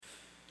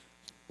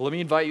Well, let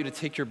me invite you to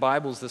take your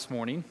Bibles this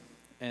morning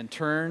and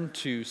turn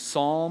to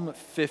Psalm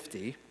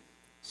 50.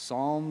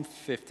 Psalm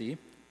 50.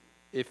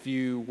 If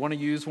you want to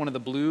use one of the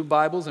blue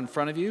Bibles in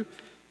front of you,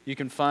 you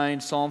can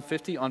find Psalm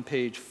 50 on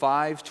page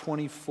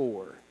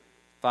 524.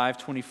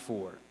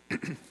 524.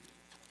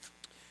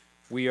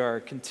 We are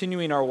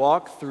continuing our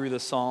walk through the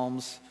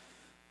Psalms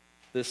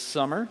this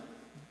summer.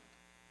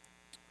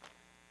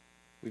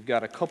 We've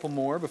got a couple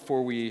more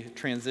before we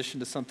transition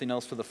to something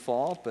else for the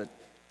fall, but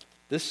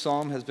this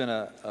psalm has been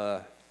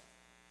a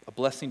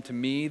blessing to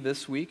me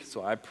this week,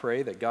 so I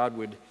pray that God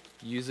would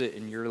use it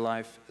in your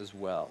life as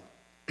well.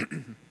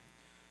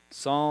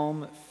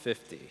 Psalm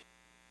 50.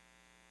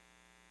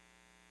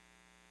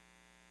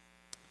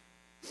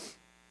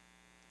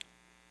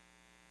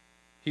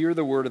 Hear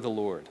the word of the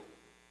Lord.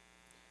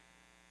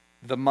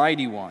 The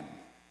mighty one,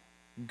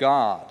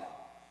 God,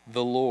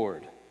 the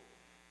Lord,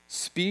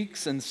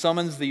 speaks and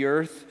summons the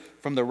earth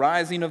from the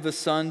rising of the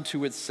sun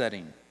to its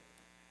setting.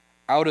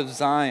 Out of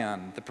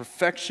Zion, the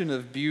perfection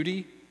of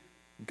beauty,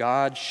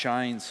 God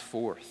shines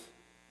forth.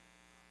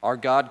 Our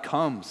God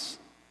comes.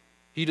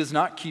 He does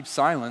not keep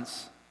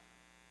silence.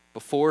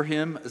 Before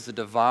him is a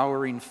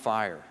devouring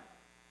fire.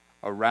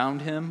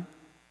 Around him,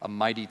 a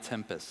mighty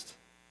tempest.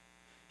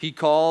 He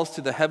calls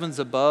to the heavens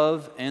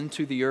above and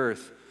to the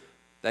earth,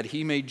 that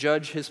he may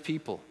judge his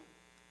people.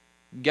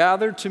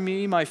 Gather to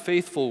me my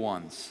faithful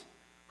ones,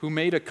 who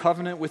made a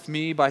covenant with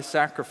me by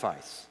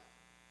sacrifice.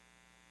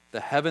 The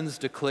heavens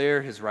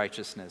declare his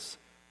righteousness,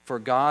 for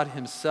God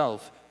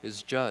himself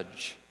is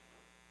judge.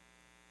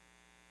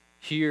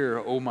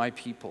 Hear, O my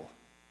people,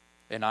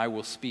 and I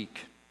will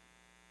speak.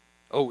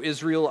 O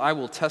Israel, I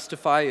will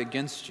testify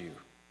against you.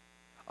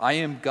 I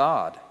am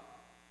God,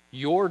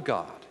 your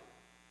God.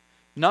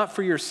 Not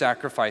for your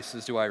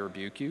sacrifices do I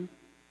rebuke you.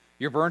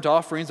 Your burnt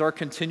offerings are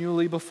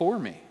continually before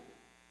me.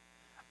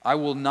 I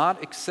will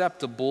not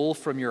accept a bull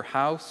from your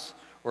house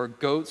or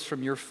goats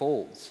from your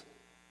folds.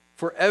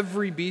 For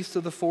every beast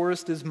of the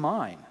forest is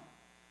mine,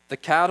 the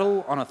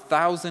cattle on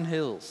 1,000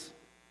 hills.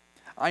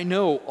 I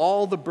know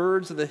all the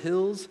birds of the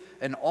hills,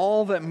 and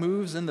all that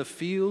moves in the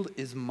field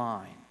is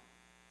mine.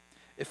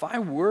 If I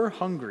were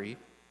hungry,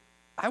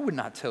 I would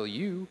not tell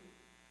you,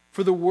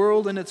 for the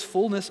world and its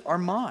fullness are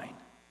mine.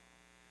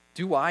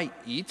 Do I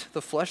eat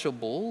the flesh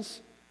of bulls,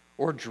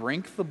 or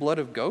drink the blood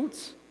of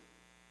goats?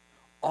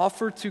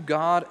 Offer to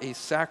God a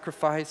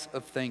sacrifice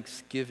of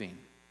thanksgiving,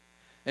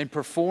 and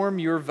perform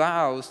your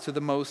vows to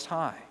the Most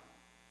High.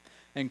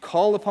 And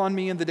call upon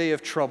me in the day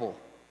of trouble.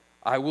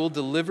 I will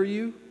deliver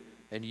you,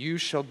 and you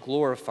shall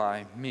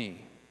glorify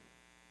me.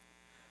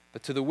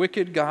 But to the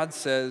wicked God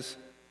says,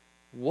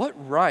 what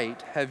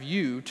right have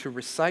you to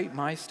recite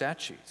my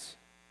statutes,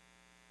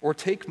 or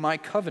take my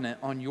covenant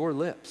on your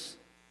lips?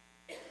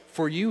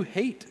 For you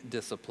hate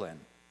discipline,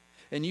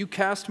 and you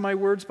cast my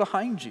words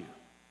behind you.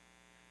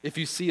 If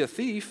you see a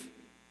thief,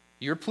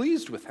 you're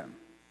pleased with him,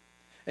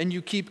 and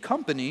you keep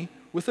company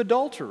with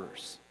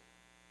adulterers.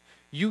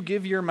 You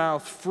give your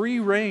mouth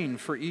free rein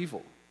for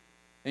evil,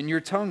 and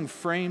your tongue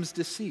frames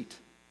deceit.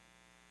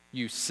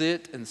 You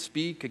sit and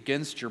speak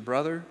against your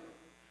brother.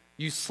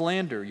 You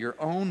slander your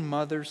own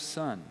mother's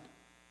son.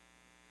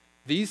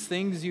 These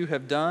things you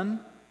have done,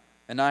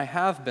 and I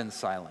have been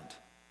silent.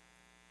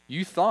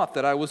 You thought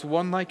that I was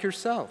one like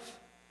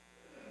yourself.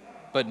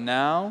 But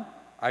now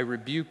I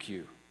rebuke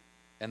you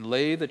and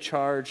lay the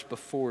charge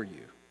before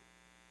you.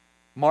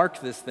 Mark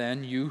this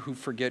then, you who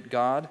forget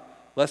God,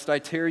 lest I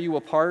tear you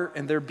apart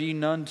and there be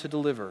none to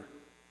deliver.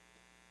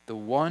 The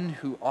one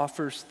who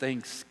offers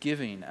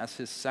thanksgiving as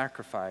his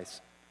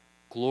sacrifice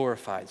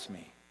glorifies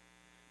me.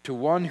 To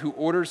one who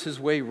orders his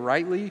way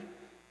rightly,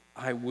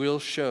 I will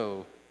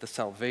show the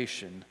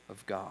salvation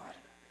of God.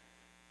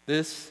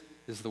 This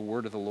is the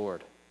word of the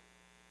Lord.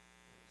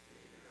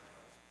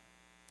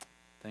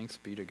 Thanks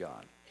be to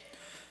God.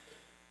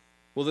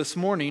 Well, this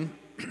morning,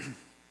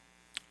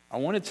 I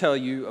want to tell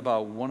you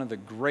about one of the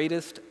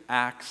greatest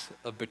acts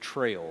of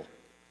betrayal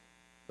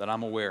that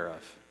I'm aware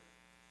of.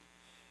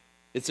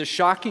 It's a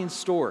shocking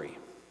story,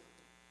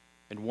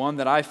 and one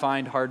that I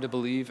find hard to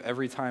believe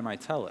every time I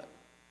tell it.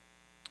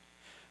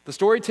 The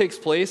story takes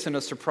place in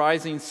a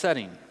surprising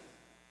setting.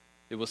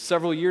 It was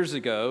several years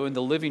ago in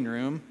the living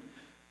room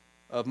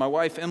of my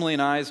wife Emily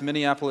and I's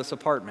Minneapolis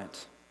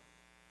apartment.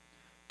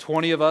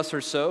 20 of us or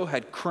so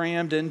had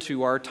crammed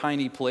into our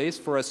tiny place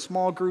for a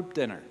small group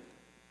dinner.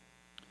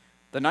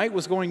 The night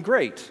was going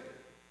great.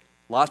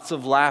 Lots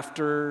of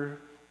laughter,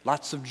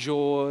 lots of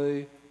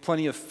joy,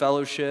 plenty of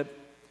fellowship.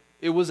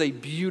 It was a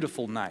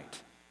beautiful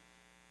night.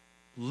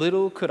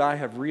 Little could I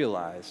have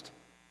realized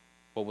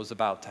what was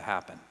about to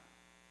happen.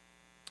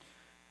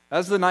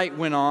 As the night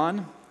went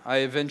on, I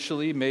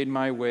eventually made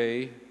my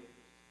way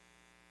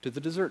to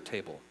the dessert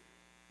table.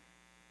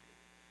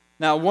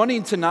 Now,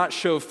 wanting to not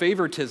show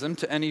favoritism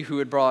to any who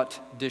had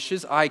brought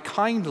dishes, I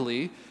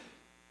kindly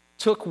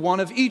took one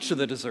of each of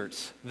the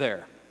desserts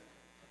there.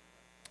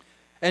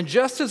 And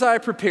just as I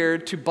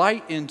prepared to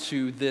bite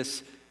into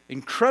this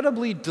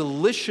incredibly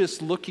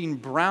delicious-looking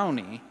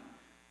brownie,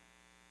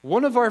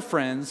 one of our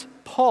friends,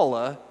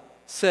 Paula,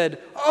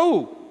 said,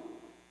 "Oh,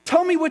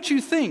 Tell me what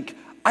you think.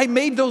 I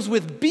made those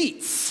with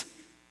beets.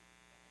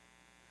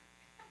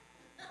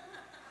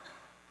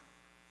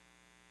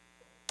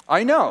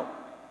 I know.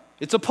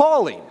 It's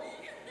appalling.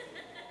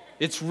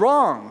 It's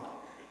wrong.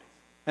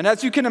 And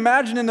as you can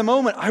imagine in the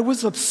moment, I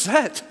was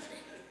upset.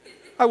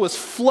 I was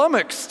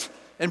flummoxed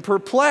and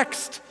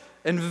perplexed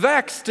and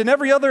vexed and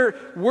every other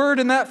word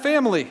in that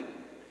family.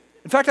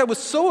 In fact, I was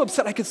so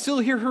upset I could still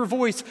hear her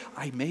voice.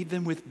 I made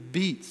them with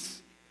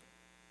beets.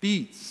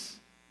 Beets.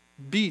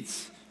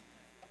 Beets.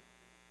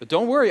 But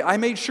don't worry, I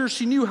made sure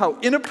she knew how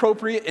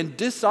inappropriate and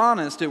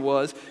dishonest it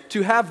was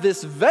to have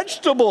this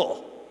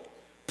vegetable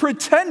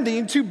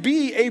pretending to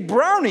be a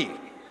brownie.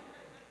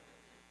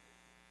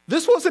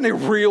 This wasn't a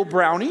real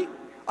brownie.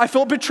 I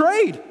felt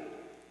betrayed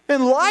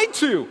and lied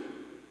to.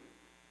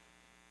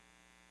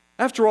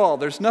 After all,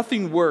 there's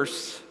nothing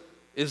worse,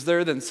 is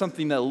there, than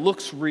something that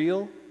looks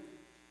real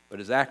but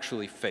is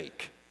actually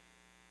fake.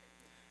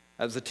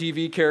 As the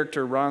TV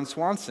character Ron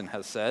Swanson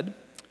has said,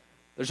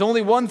 there's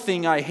only one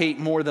thing I hate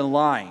more than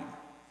lying: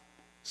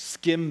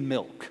 skim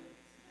milk,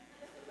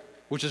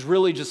 which is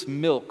really just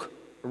milk,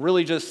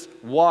 really just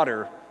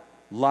water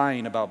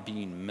lying about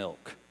being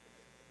milk.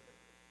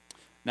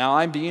 Now,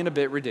 I'm being a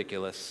bit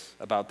ridiculous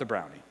about the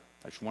brownie.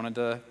 I just wanted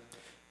to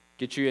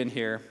get you in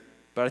here,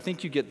 but I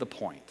think you get the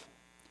point.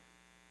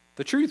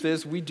 The truth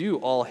is, we do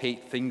all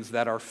hate things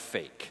that are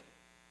fake,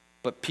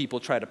 but people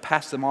try to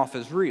pass them off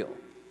as real.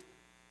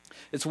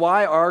 It's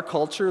why our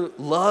culture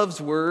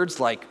loves words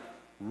like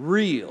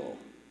real,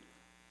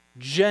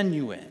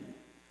 genuine,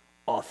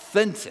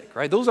 authentic,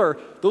 right? Those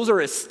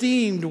are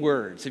esteemed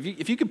words.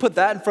 If you could put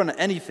that in front of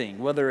anything,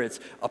 whether it's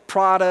a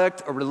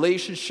product, a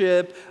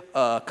relationship,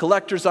 a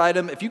collector's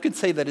item, if you could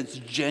say that it's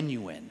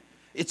genuine,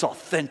 it's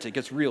authentic,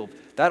 it's real,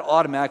 that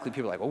automatically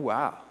people are like, oh,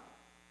 wow.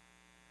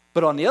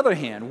 But on the other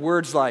hand,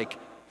 words like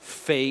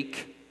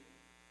fake,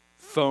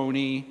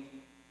 phony,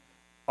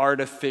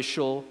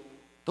 artificial,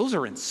 those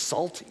are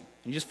insulting.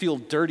 You just feel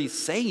dirty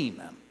saying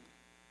them.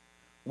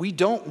 We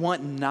don't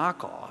want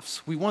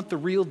knockoffs. We want the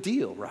real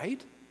deal,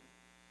 right?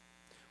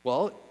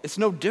 Well, it's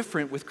no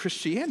different with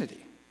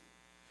Christianity.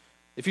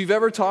 If you've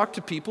ever talked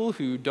to people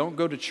who don't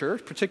go to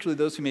church, particularly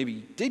those who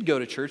maybe did go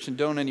to church and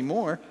don't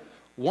anymore,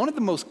 one of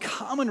the most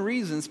common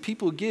reasons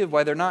people give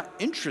why they're not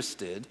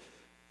interested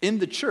in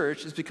the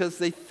church is because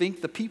they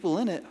think the people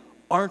in it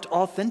aren't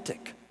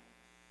authentic.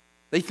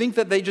 They think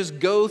that they just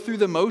go through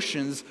the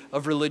motions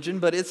of religion,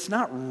 but it's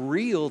not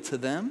real to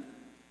them.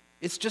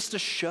 It's just a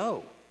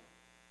show.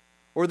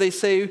 Or they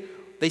say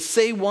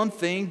one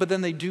thing, but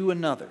then they do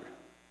another.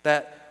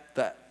 That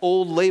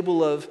old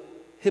label of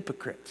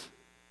hypocrite.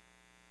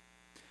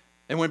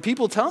 And when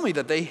people tell me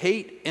that they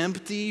hate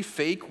empty,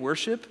 fake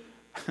worship,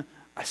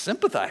 I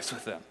sympathize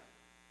with them.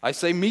 I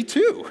say, me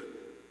too.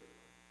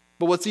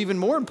 But what's even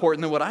more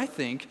important than what I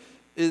think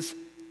is,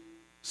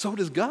 so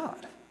does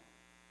God.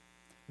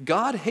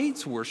 God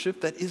hates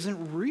worship that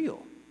isn't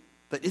real,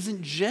 that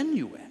isn't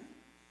genuine.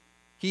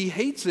 He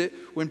hates it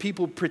when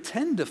people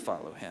pretend to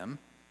follow him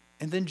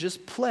and then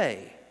just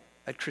play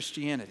at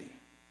Christianity.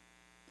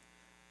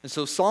 And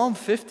so Psalm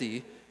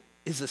 50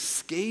 is a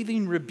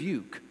scathing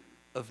rebuke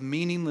of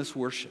meaningless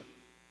worship.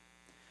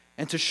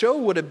 And to show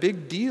what a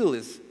big deal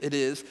it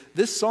is,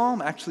 this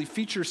psalm actually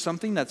features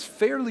something that's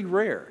fairly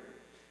rare.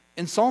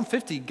 In Psalm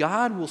 50,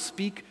 God will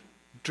speak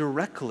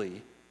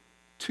directly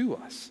to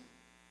us.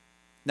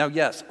 Now,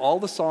 yes, all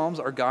the Psalms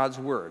are God's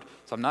word,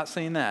 so I'm not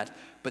saying that,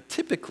 but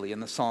typically in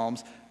the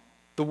Psalms,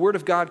 the word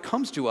of God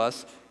comes to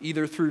us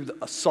either through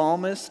a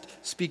psalmist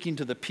speaking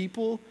to the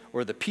people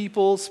or the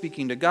people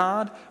speaking to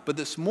God. But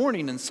this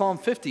morning in Psalm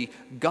 50,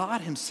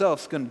 God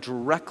himself is going to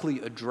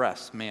directly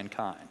address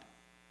mankind.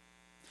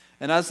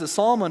 And as the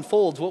psalm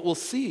unfolds, what we'll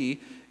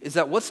see is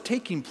that what's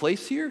taking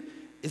place here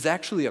is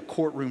actually a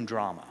courtroom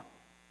drama.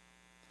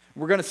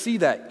 We're going to see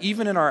that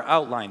even in our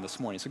outline this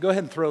morning. So go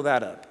ahead and throw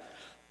that up.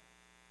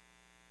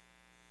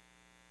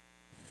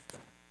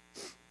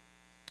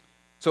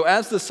 So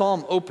as the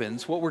psalm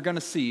opens, what we're going to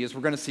see is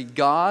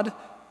God,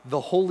 the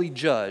holy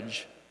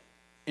judge,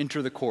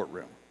 enter the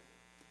courtroom.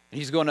 And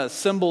he's going to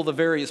assemble the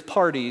various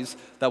parties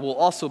that will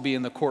also be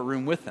in the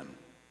courtroom with him.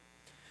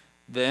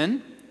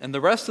 Then, in the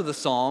rest of the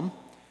psalm,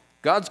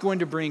 God's going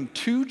to bring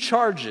two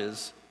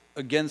charges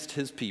against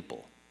his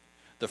people.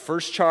 The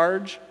first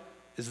charge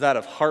is that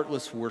of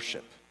heartless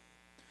worship.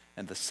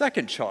 And the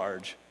second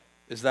charge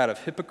is that of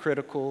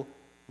hypocritical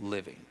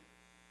living.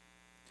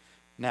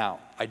 Now,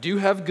 I do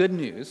have good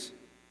news.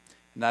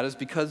 And that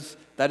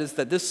is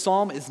that this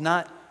psalm is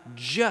not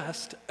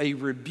just a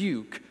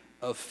rebuke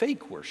of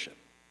fake worship.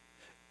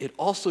 It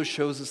also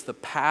shows us the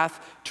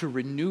path to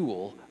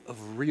renewal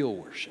of real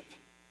worship.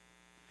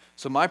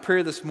 So my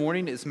prayer this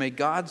morning is, may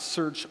God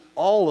search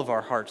all of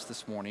our hearts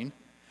this morning,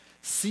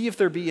 see if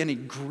there be any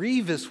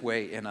grievous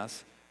way in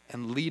us,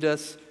 and lead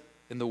us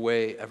in the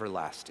way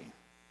everlasting.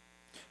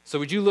 So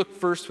would you look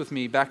first with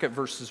me back at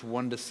verses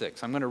 1 to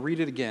 6. I'm going to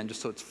read it again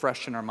just so it's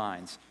fresh in our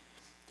minds.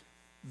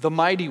 The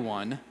mighty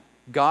one,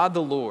 God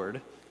the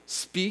Lord,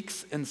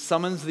 speaks and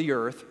summons the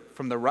earth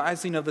from the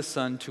rising of the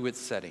sun to its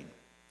setting.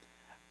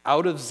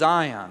 Out of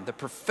Zion, the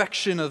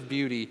perfection of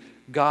beauty,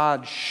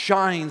 God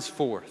shines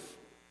forth.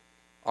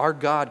 Our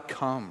God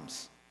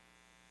comes.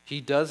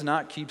 He does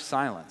not keep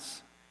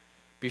silence.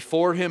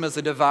 Before him is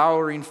a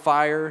devouring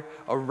fire,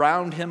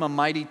 around him a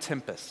mighty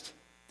tempest.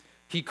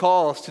 He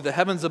calls to the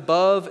heavens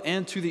above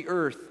and to the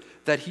earth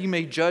that he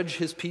may judge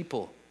his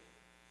people.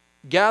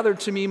 Gather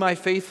to me my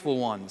faithful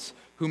ones,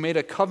 who made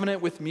a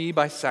covenant with me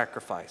by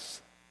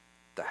sacrifice.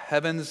 The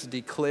heavens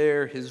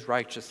declare his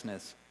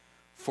righteousness,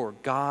 for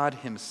God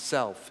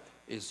himself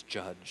is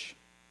judge.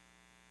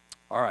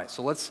 All right,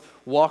 so let's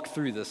walk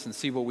through this and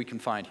see what we can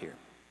find here.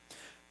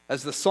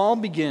 As the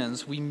psalm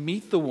begins, we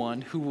meet the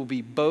one who will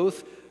be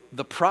both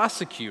the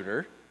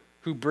prosecutor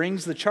who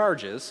brings the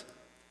charges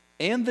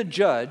and the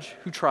judge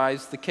who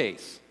tries the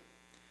case.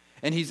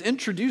 And he's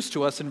introduced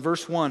to us in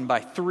verse 1 by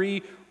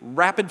 3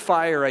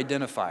 rapid-fire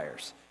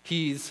identifiers.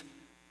 He's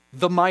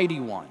the mighty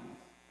one,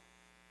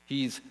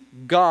 he's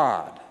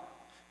God,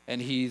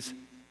 and he's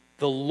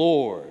the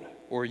Lord,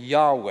 or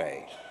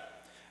Yahweh.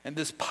 And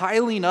this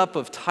piling up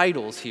of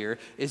titles here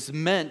is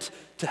meant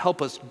to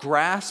help us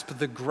grasp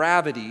the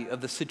gravity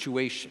of the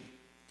situation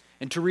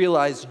and to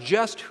realize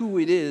just who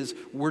it is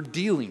we're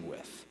dealing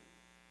with.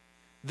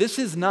 This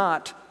is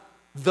not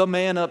the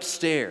man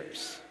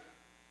upstairs.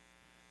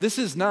 This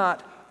is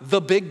not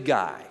the big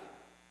guy.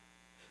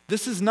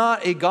 This is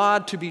not a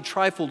God to be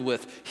trifled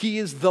with. He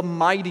is the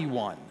mighty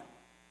one,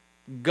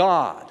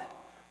 God,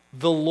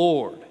 the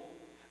Lord.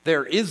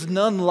 There is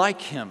none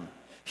like him.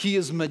 He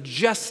is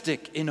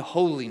majestic in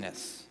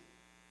holiness.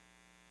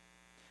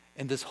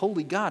 And this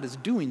holy God is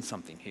doing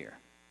something here.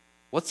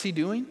 What's he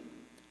doing?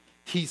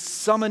 He's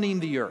summoning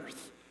the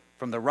earth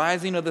from the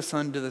rising of the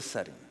sun to the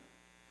setting.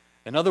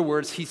 In other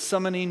words, he's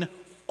summoning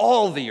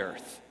all the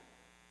earth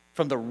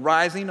from the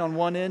rising on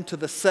one end to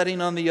the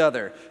setting on the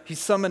other. He's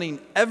summoning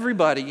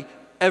everybody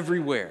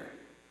everywhere.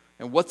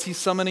 And what's he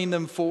summoning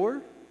them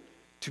for?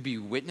 To be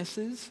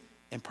witnesses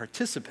and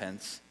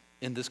participants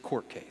in this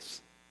court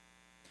case.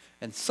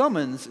 And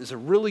summons is a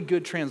really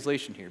good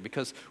translation here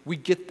because we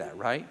get that,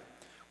 right?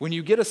 When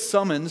you get a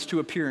summons to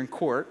appear in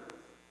court,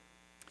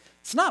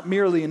 it's not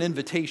merely an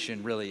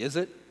invitation, really, is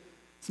it?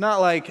 It's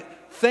not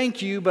like,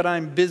 thank you, but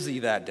I'm busy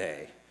that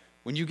day.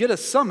 When you get a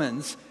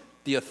summons,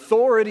 the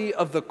authority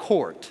of the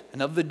court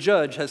and of the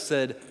judge has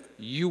said,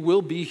 you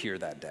will be here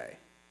that day.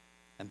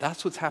 And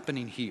that's what's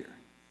happening here.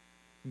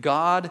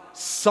 God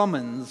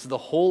summons the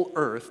whole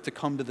earth to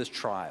come to this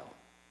trial.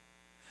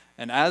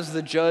 And as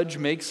the judge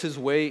makes his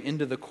way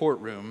into the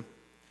courtroom,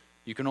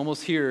 you can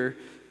almost hear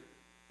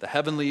the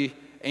heavenly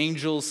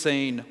angels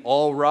saying,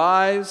 all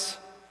rise.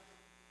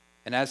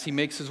 And as he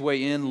makes his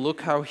way in,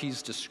 look how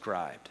he's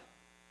described.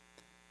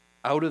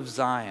 Out of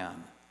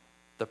Zion,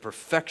 the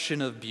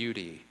perfection of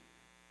beauty,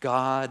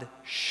 God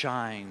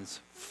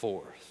shines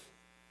forth.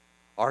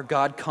 Our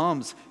God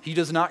comes. He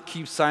does not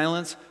keep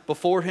silence.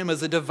 Before him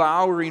is a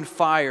devouring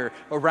fire.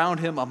 Around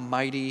him a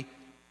mighty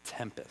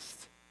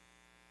tempest.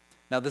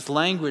 Now this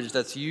language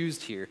that's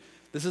used here,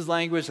 this is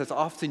language that's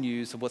often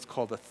used in what's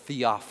called a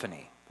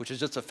theophany, which is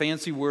just a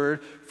fancy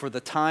word for the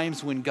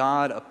times when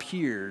God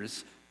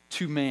appears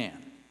to man.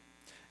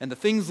 And the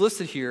things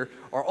listed here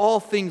are all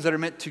things that are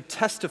meant to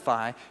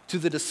testify to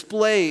the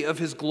display of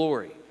his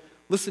glory.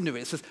 Listen to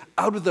it. It says,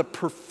 out of the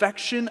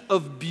perfection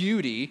of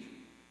beauty,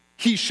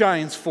 he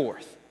shines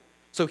forth.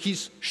 So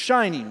he's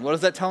shining. What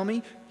does that tell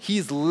me?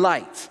 He's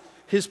light.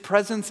 His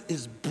presence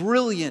is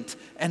brilliant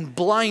and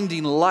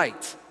blinding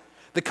light,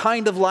 the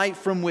kind of light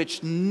from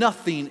which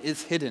nothing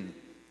is hidden.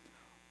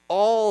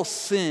 All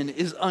sin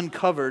is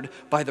uncovered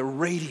by the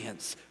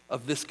radiance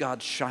of this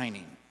God's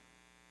shining.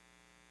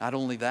 Not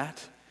only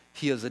that,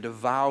 he is a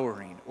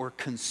devouring or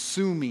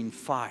consuming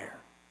fire,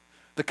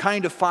 the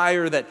kind of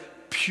fire that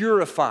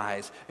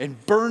purifies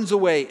and burns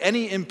away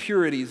any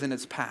impurities in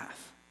its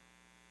path.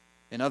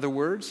 In other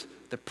words,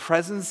 the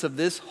presence of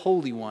this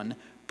Holy One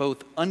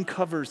both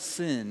uncovers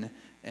sin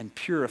and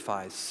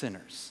purifies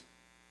sinners.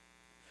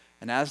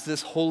 And as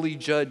this holy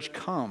judge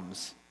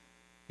comes,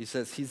 he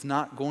says he's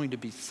not going to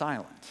be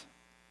silent.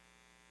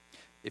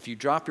 If you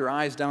drop your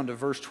eyes down to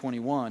verse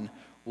 21,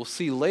 we'll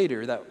see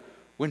later that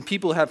when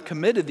people have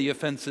committed the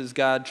offenses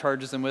God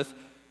charges them with,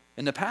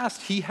 in the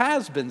past, he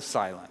has been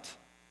silent.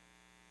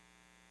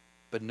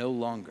 But no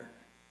longer.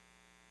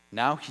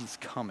 Now he's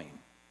coming,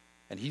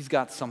 and he's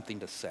got something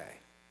to say.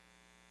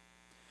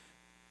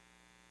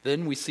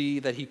 Then we see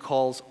that he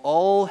calls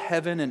all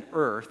heaven and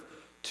earth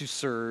to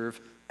serve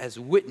as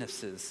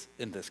witnesses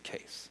in this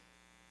case.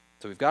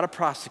 So we've got a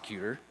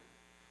prosecutor,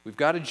 we've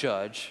got a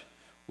judge,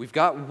 we've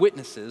got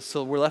witnesses,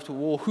 so we're left with,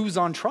 well, who's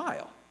on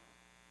trial?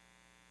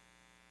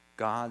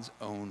 God's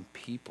own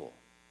people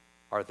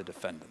are the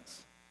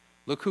defendants.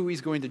 Look who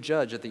he's going to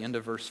judge at the end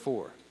of verse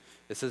 4.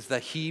 It says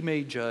that he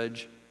may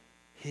judge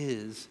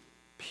his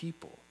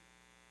people.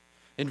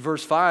 In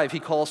verse 5, he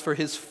calls for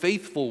his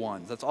faithful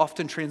ones. That's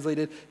often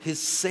translated his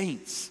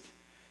saints.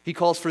 He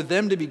calls for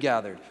them to be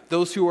gathered,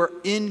 those who are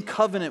in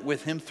covenant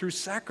with him through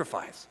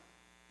sacrifice.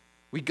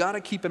 We got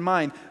to keep in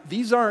mind,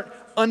 these aren't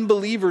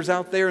unbelievers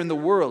out there in the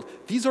world.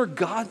 These are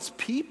God's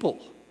people.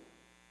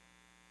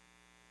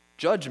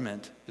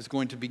 Judgment is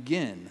going to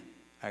begin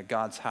at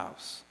God's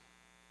house.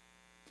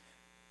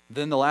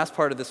 Then the last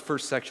part of this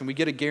first section, we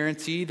get a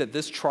guarantee that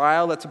this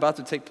trial that's about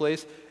to take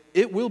place,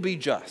 it will be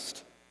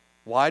just.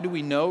 Why do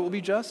we know it will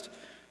be just?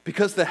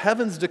 Because the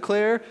heavens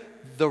declare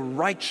the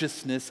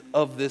righteousness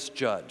of this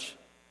judge.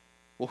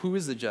 Well, who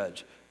is the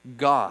judge?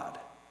 God,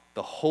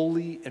 the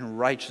holy and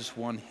righteous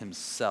one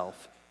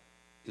himself,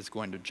 is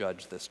going to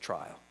judge this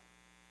trial.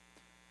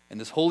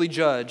 And this holy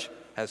judge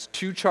has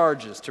two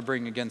charges to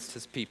bring against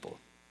his people.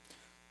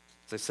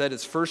 As I said,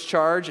 his first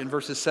charge in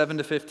verses 7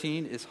 to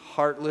 15 is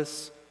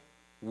heartless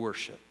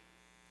worship.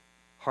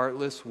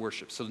 Heartless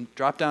worship. So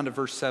drop down to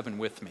verse 7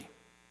 with me.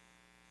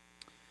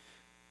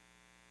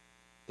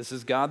 This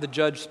is God the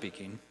judge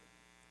speaking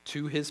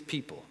to his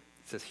people.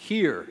 He says,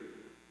 "Hear,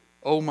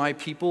 O my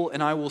people,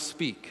 and I will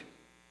speak.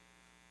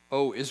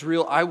 O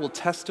Israel, I will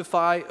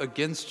testify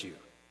against you.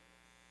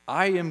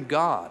 I am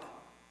God,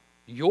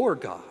 your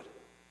God.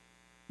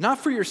 Not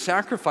for your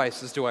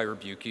sacrifices do I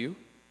rebuke you.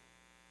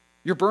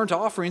 Your burnt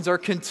offerings are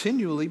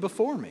continually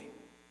before me.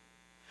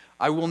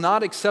 I will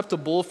not accept a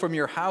bull from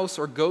your house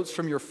or goats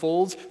from your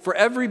folds, for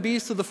every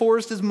beast of the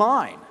forest is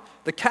mine,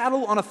 the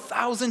cattle on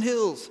 1,000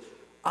 hills.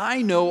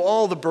 I know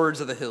all the birds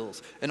of the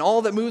hills, and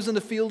all that moves in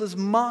the field is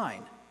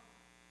mine.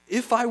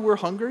 If I were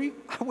hungry,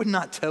 I would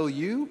not tell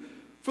you,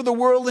 for the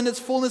world and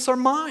its fullness are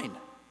mine.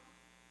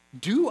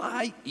 Do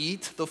I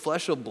eat the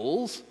flesh of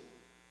bulls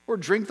or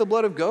drink the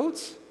blood of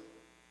goats?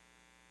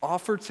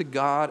 Offer to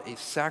God a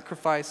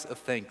sacrifice of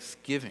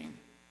thanksgiving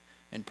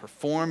and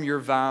perform your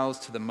vows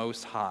to the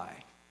Most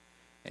High,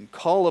 and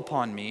call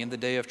upon me in the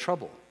day of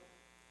trouble.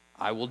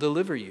 I will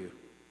deliver you,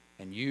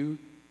 and you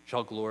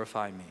shall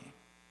glorify me."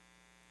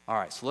 All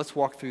right, so let's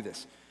walk through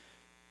this.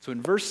 So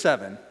in verse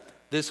 7,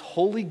 this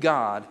holy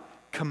God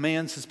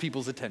commands his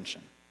people's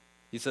attention.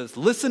 He says,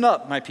 "Listen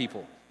up, my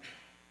people.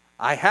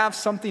 I have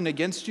something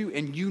against you,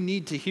 and you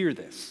need to hear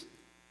this."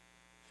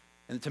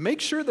 And to make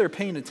sure they're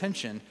paying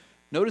attention,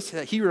 notice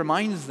that he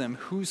reminds them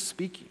who's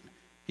speaking.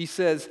 He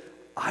says,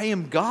 "I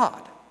am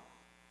God,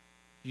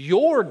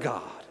 your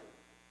God."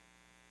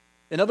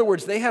 In other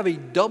words, they have a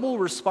double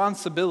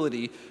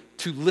responsibility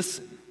to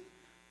listen,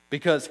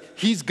 because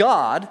he's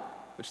God,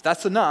 which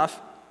that's enough,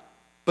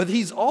 but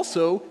he's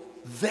also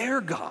their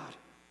God.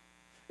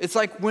 It's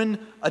like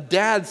when a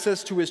dad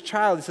says to his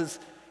child, he says,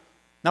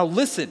 "Now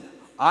listen,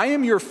 I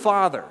am your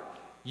father.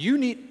 You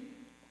need..."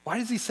 Why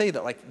does he say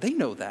that? Like, they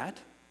know that.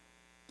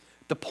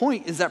 The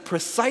point is that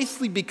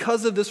precisely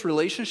because of this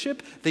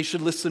relationship, they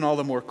should listen all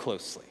the more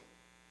closely.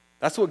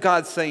 That's what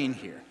God's saying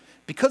here.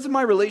 Because of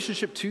my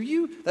relationship to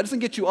you, that doesn't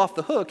get you off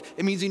the hook.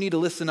 It means you need to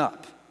listen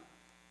up.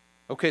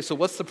 Okay, so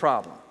what's the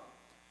problem?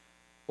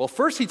 Well,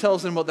 first he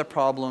tells them what the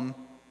problem.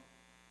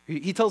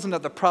 He tells them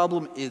that the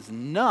problem is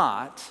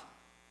not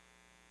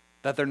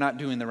that they're not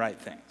doing the right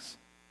things.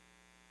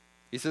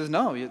 He says,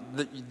 no,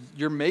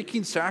 you're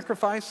making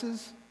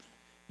sacrifices.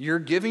 You're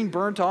giving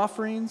burnt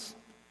offerings.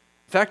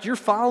 In fact, you're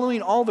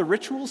following all the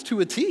rituals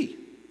to a T.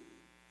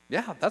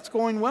 Yeah, that's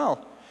going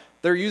well.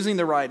 They're using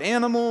the right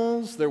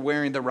animals. They're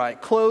wearing the right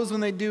clothes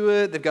when they do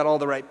it. They've got all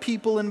the right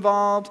people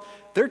involved.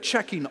 They're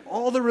checking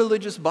all the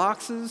religious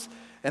boxes,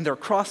 and they're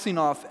crossing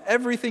off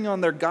everything on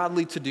their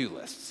godly to-do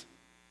lists.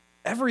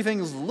 Everything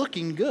is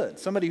looking good.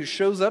 Somebody who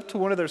shows up to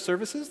one of their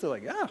services, they're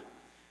like, "Yeah,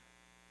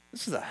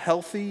 this is a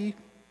healthy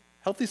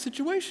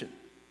situation."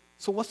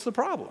 So what's the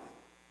problem?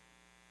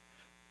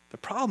 The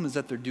problem is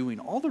that they're doing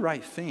all the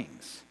right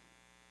things,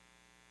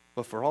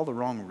 but for all the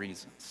wrong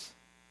reasons.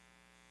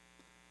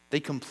 They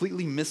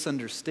completely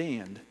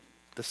misunderstand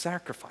the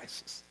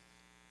sacrifices.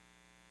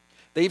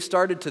 They've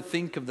started to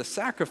think of the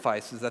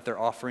sacrifices that they're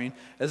offering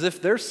as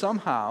if they're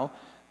somehow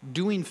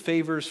doing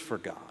favors for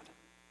God.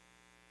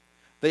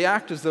 They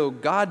act as though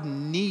God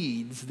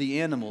needs the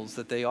animals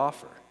that they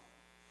offer,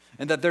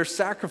 and that their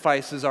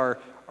sacrifices are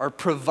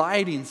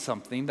providing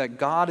something that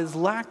God is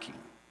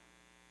lacking.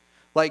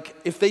 Like,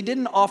 if they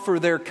didn't offer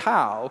their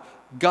cow,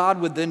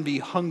 God would then be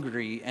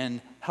hungry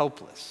and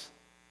helpless.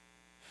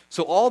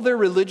 So all their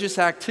religious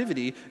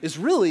activity is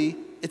really,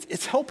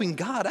 it's helping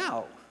God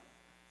out.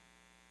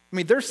 I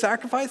mean, their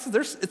sacrifices,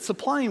 it's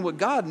supplying what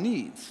God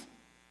needs.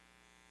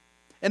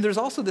 And there's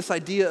also this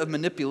idea of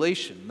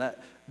manipulation,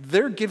 that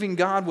they're giving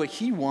God what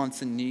he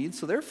wants and needs,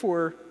 so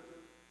therefore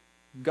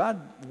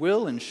God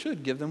will and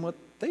should give them what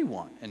they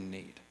want and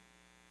need.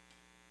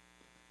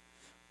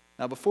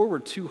 Now, before we're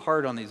too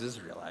hard on these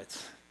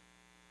Israelites,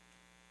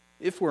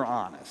 if we're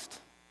honest,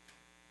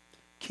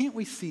 can't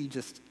we see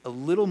just a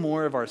little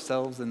more of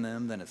ourselves in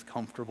them than is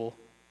comfortable?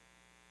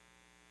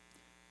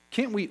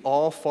 Can't we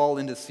all fall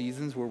into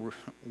seasons where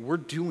we're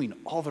doing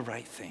all the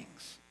right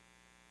things,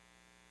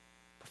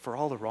 but for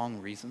all the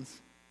wrong reasons?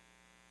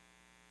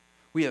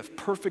 We have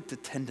perfect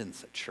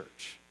attendance at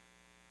church.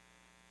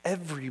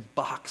 Every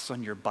box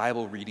on your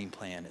Bible reading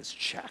plan is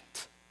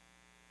checked.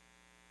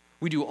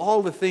 We do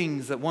all the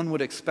things that one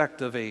would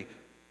expect of a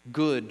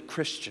good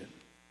Christian.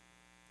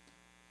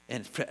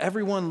 And for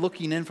everyone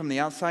looking in from the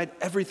outside,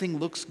 everything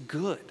looks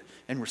good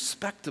and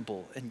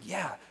respectable. And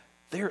yeah,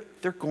 they're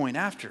going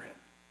after it.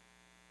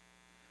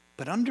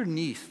 But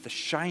underneath the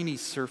shiny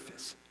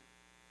surface,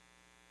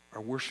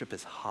 our worship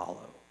is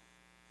hollow.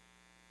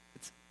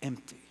 It's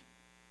empty.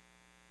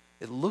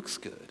 It looks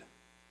good,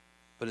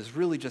 but it's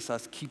really just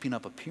us keeping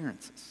up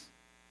appearances.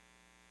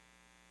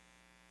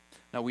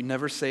 Now, we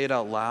never say it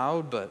out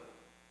loud, but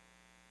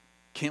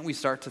can't we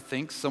start to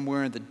think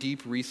somewhere in the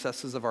deep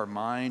recesses of our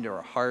mind or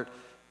our heart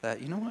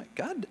that, you know what,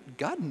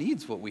 God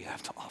needs what we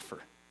have to offer.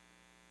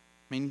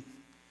 I mean,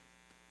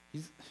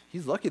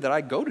 he's lucky that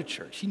I go to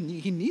church. He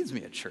needs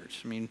me at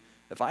church. I mean,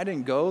 if I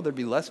didn't go, there'd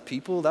be less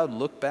people. That would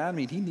look bad. I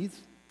mean,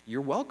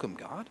 you're welcome,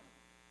 God.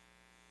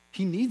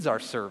 He needs our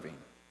serving.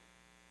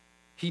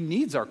 He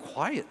needs our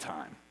quiet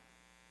time.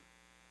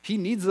 He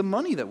needs the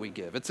money that we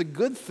give. It's a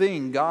good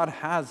thing God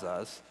has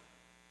us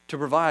to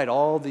provide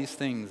all these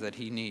things that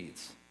he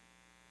needs.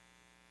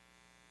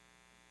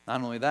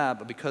 Not only that,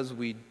 but because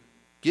we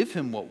give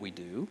him what we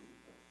do,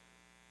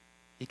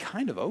 he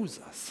kind of owes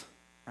us,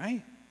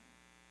 right?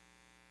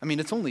 I mean,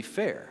 it's only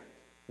fair.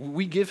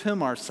 We give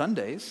him our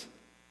Sundays.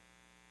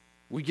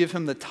 We give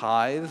him the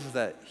tithes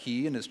that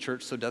he and his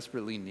church so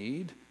desperately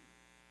need.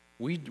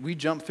 We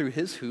jump through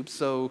his hoops,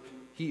 so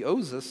he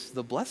owes us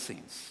the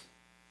blessings,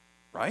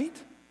 right?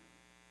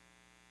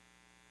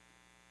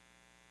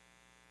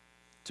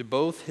 To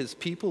both his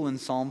people in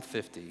Psalm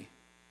 50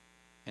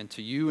 and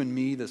to you and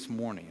me this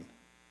morning,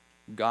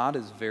 God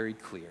is very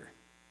clear.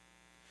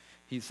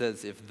 He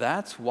says, if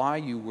that's why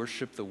you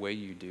worship the way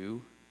you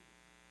do,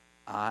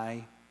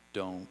 I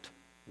don't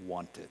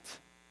want it.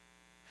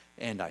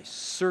 And I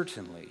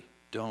certainly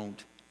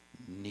don't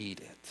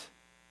need it.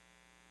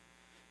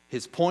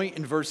 His point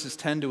in verses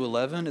 10 to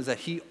 11 is that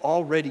he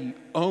already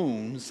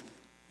owns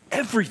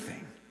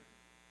everything.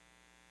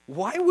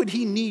 Why would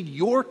he need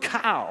your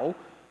cow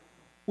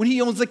when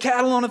he owns the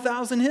cattle on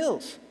 1,000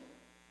 hills?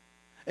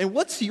 And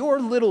what's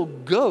your little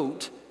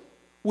goat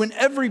when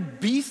every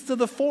beast of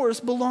the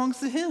forest belongs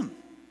to him?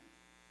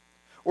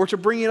 Or to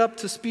bring it up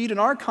to speed in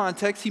our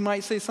context, he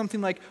might say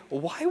something like,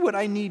 why would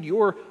I need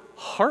your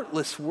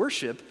heartless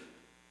worship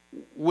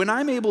when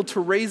I'm able to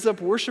raise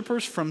up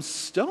worshipers from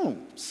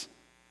stones?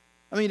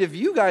 I mean, if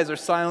you guys are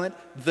silent,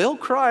 they'll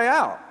cry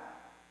out.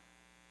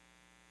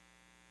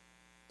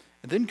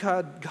 And then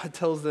God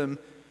tells them,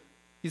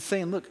 he's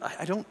saying, look,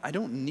 I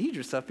don't need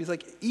your stuff. He's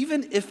like,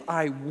 even if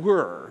I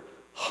were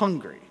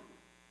hungry,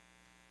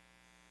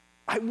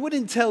 I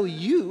wouldn't tell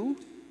you,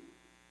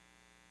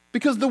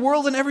 because the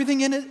world and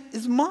everything in it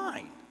is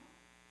mine.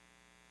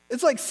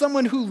 It's like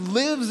someone who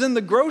lives in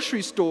the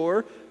grocery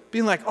store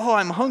being like, oh,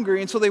 I'm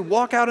hungry. And so they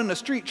walk out in the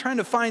street trying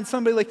to find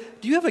somebody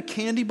like, do you have a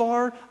candy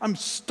bar? I'm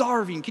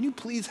starving. Can you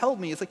please help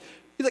me? He's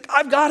like,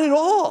 I've got it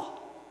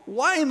all.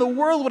 Why in the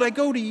world would I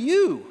go to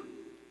you?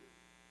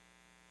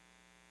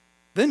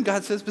 Then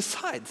God says,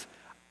 besides,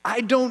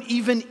 I don't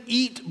even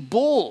eat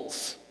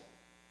bulls.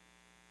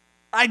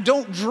 I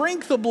don't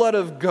drink the blood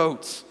of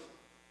goats.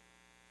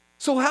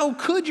 So how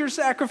could your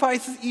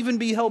sacrifices even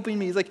be helping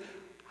me? He's like,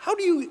 how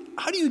do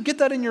you get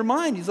that in your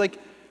mind? He's like,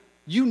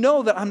 you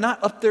know that I'm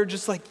not up there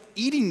just like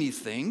eating these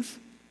things.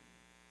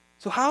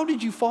 So how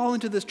did you fall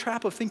into this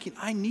trap of thinking,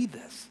 I need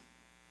this?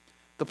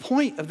 The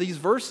point of these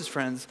verses,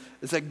 friends,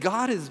 is that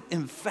God is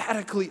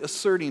emphatically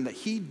asserting that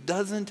he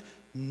doesn't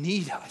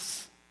need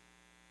us.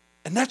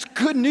 And that's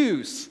good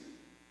news.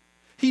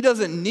 He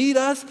doesn't need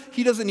us.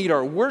 He doesn't need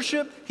our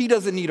worship. He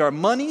doesn't need our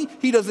money.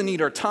 He doesn't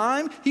need our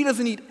time. He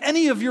doesn't need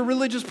any of your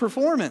religious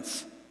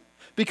performance.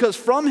 Because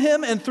from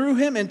him and through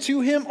him and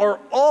to him are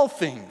all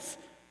things.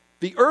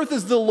 The earth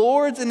is the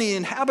Lord's and the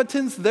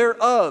inhabitants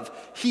thereof.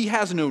 He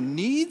has no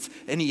needs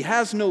and he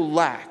has no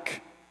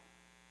lack.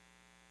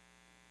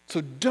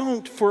 So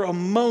don't for a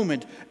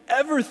moment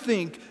ever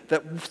think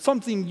that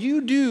something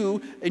you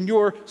do in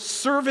your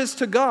service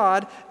to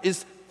God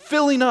is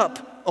filling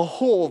up a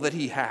hole that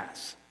he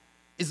has,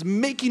 is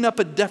making up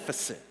a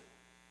deficit.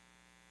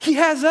 He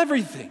has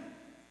everything.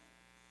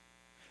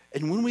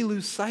 And when we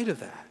lose sight of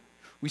that,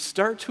 we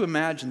start to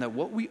imagine that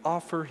what we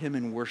offer him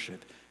in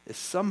worship is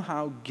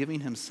somehow giving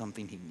him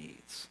something he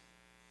needs.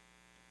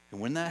 And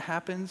when that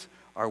happens,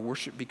 our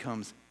worship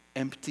becomes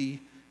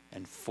empty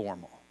and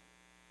formal.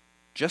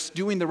 Just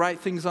doing the right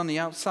things on the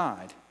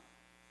outside,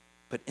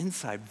 but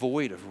inside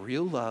void of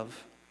real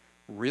love,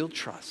 real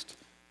trust,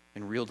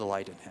 and real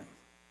delight in him.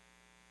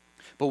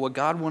 But what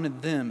God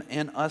wanted them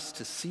and us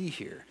to see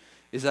here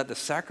is that the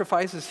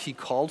sacrifices he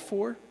called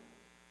for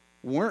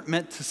weren't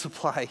meant to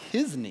supply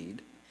his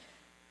need,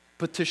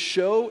 but to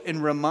show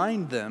and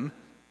remind them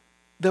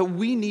that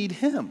we need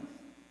him.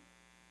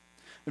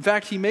 In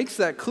fact, he makes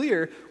that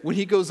clear when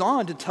he goes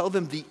on to tell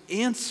them the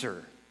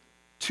answer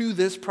to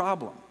this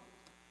problem.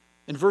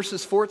 In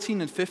verses 14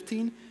 and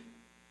 15,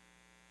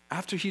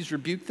 after he's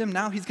rebuked them,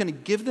 now he's going to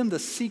give them the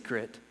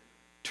secret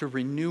to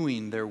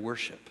renewing their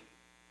worship.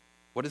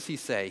 What does he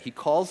say? He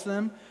calls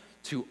them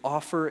to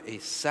offer a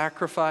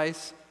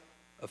sacrifice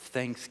of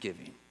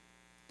thanksgiving.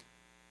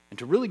 And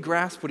to really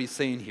grasp what he's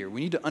saying here,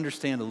 we need to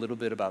understand a little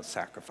bit about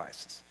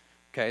sacrifices.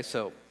 Okay,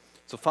 so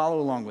follow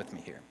along with me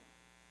here.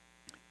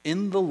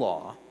 In the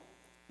law,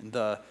 in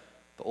the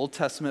Old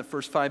Testament,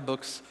 first 5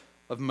 books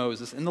of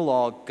Moses, in the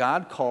law,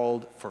 God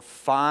called for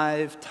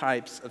 5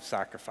 types of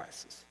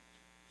sacrifices.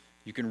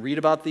 You can read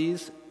about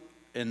these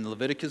in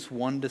Leviticus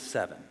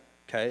 1-7.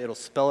 Okay, it'll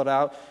spell it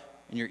out.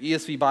 In your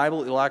ESV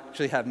Bible, it'll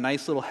actually have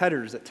nice little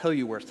headers that tell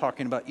you where it's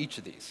talking about each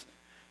of these.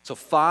 So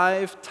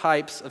 5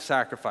 types of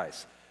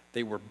sacrifice.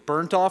 They were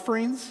burnt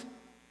offerings,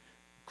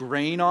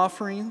 grain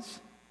offerings,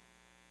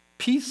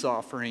 peace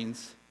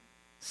offerings,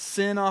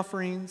 sin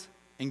offerings,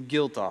 and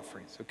guilt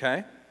offerings,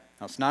 okay?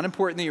 Now, it's not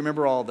important that you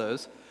remember all of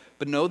those,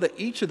 but know that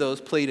each of those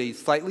played a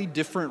slightly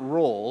different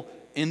role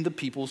in the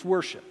people's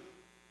worship.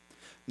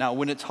 Now,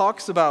 when it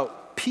talks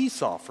about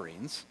peace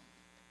offerings,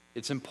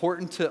 it's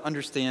important to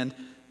understand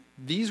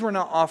these were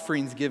not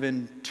offerings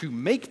given to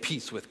make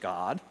peace with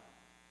God.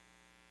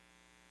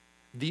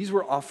 These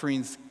were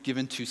offerings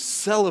given to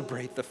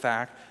celebrate the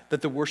fact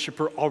that the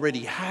worshiper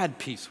already had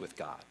peace with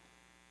God.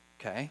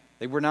 Okay?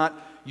 They were not,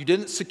 you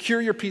didn't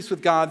secure your peace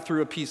with God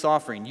through a peace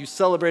offering. You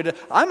celebrated,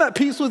 I'm at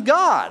peace with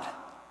God.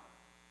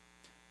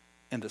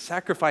 And the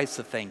sacrifice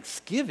of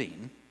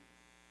thanksgiving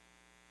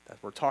that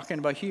we're talking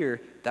about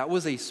here, that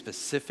was a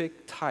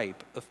specific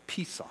type of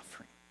peace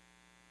offering.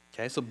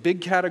 Okay, so big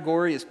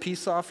category is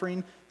peace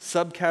offering,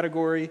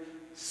 subcategory,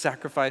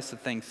 sacrifice of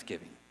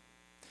thanksgiving.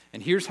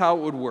 And here's how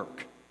it would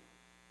work.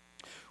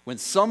 When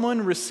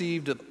someone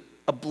received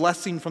a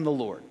blessing from the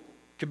Lord,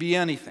 could be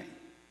anything,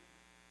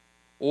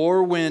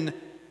 or when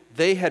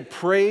they had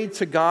prayed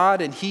to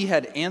God and he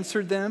had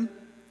answered them,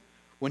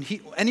 when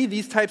any of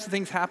these types of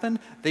things happened,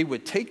 they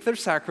would take their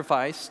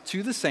sacrifice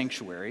to the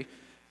sanctuary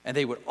and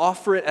they would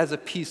offer it as a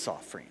peace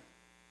offering.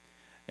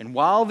 And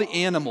while the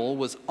animal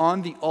was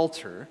on the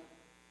altar,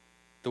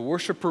 the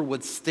worshiper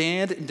would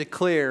stand and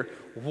declare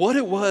what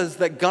it was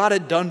that God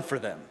had done for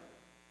them.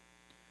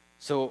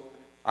 So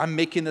I'm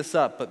making this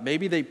up, but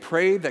maybe they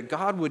prayed that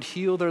God would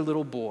heal their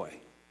little boy,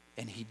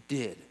 and he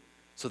did.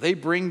 So they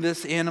bring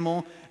this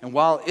animal, and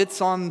while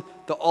it's on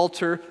the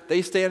altar,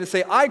 they stand and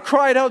say, I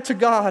cried out to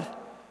God.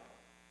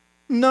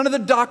 None of the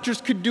doctors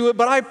could do it,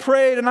 but I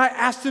prayed and I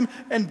asked him,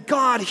 and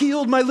God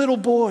healed my little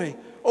boy.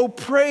 Oh,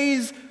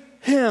 praise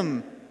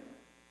him.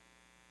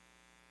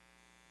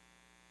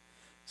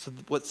 So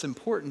what's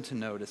important to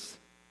notice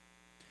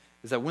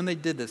is that when they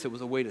did this, it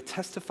was a way to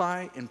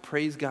testify and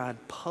praise God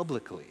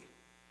publicly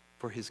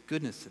for his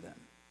goodness to them.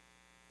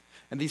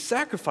 And these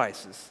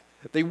sacrifices,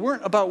 they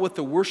weren't about what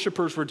the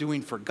worshipers were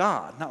doing for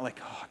God. Not like,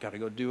 oh, I got to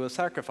go do a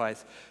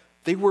sacrifice.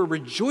 They were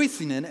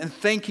rejoicing in and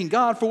thanking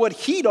God for what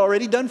he'd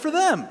already done for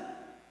them.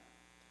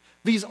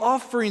 These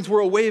offerings were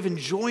a way of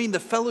enjoying the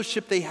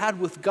fellowship they had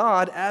with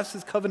God as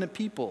his covenant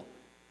people.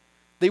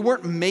 They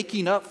weren't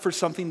making up for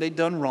something they'd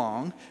done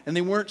wrong, and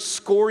they weren't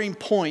scoring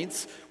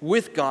points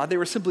with God. They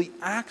were simply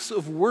acts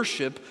of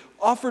worship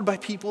offered by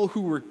people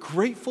who were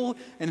grateful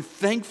and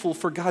thankful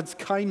for God's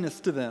kindness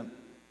to them.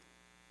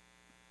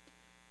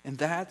 And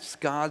that's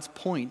God's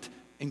point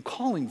in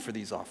calling for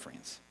these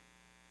offerings.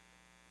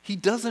 He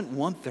doesn't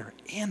want their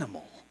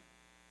animal,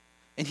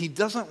 and he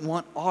doesn't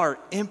want our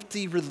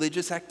empty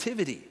religious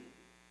activity.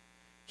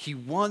 He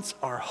wants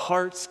our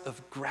hearts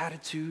of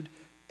gratitude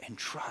and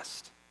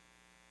trust.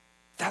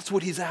 That's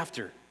what he's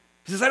after.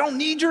 He says, I don't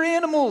need your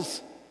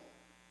animals,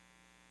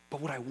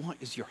 but what I want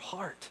is your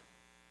heart.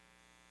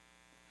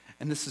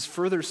 And this is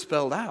further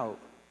spelled out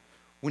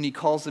when he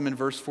calls them in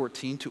verse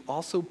 14 to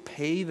also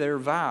pay their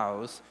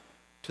vows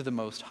to the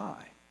Most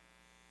High.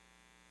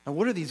 Now,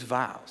 what are these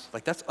vows?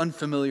 Like, that's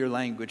unfamiliar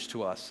language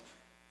to us,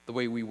 the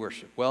way we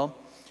worship. Well,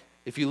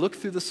 if you look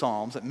through the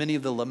Psalms, at many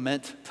of the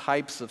lament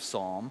types of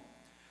psalm,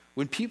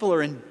 when people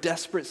are in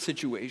desperate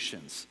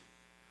situations,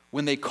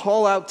 when they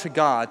call out to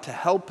God to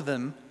help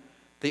them,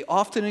 they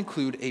often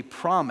include a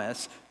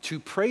promise to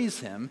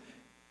praise him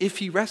if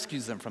he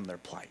rescues them from their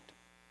plight.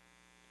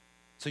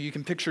 So you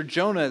can picture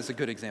Jonah as a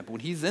good example.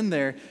 When he's in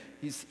there,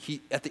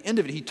 he at the end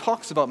of it, he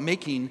talks about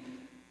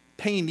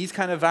paying these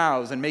kind of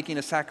vows and making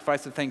a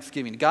sacrifice of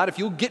thanksgiving. God, if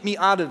you'll get me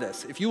out of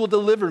this, if you will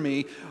deliver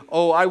me,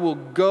 I will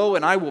go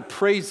and I will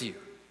praise you.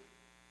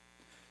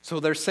 So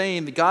they're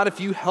saying, God, if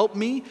you help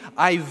me,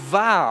 I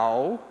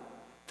vow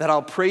that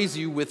I'll praise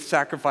you with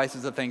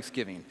sacrifices of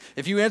thanksgiving.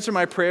 If you answer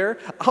my prayer,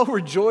 I'll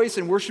rejoice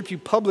and worship you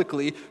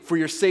publicly for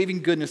your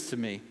saving goodness to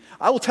me.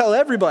 I will tell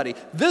everybody,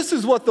 this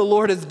is what the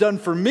Lord has done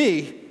for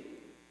me.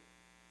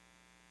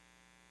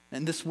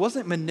 And this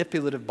wasn't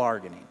manipulative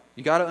bargaining.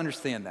 You got to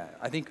understand that.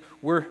 I think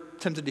we're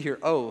tempted to hear,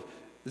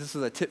 this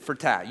is a tit for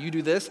tat. You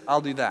do this, I'll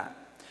do that.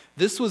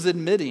 This was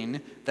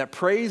admitting that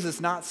praise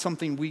is not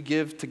something we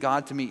give to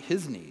God to meet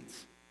his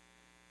needs.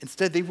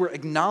 Instead, they were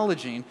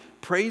acknowledging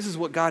praise is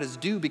what God is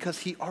due because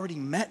he already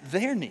met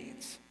their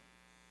needs.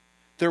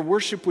 Their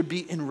worship would be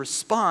in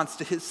response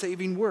to his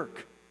saving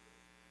work.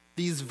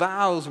 These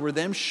vows were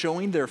them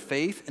showing their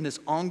faith in this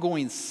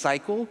ongoing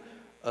cycle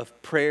of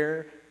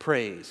prayer,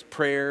 praise,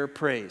 prayer,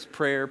 praise,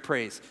 prayer,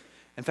 praise.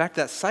 In fact,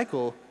 that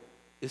cycle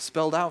is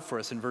spelled out for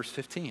us in verse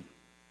 15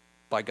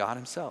 by God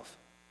himself.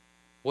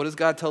 What does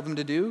God tell them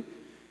to do?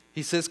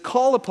 He says,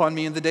 call upon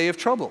me in the day of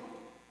trouble.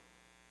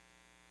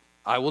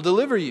 I will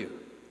deliver you,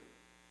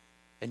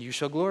 and you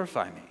shall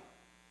glorify me.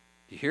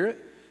 You hear it?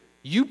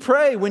 You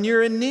pray when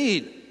you're in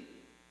need.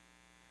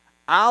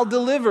 I'll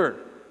deliver.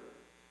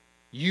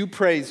 You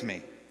praise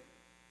me.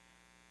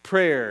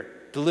 Prayer,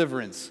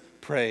 deliverance,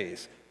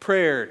 praise.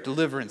 Prayer,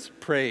 deliverance,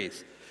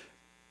 praise.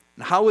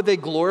 And how would they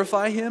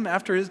glorify him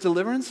after his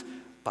deliverance?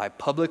 By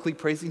publicly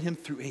praising him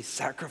through a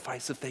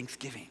sacrifice of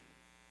thanksgiving.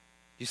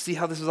 You see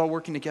how this is all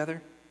working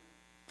together?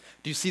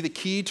 Do you see the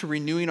key to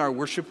renewing our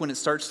worship when it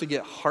starts to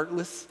get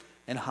heartless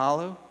and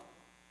hollow?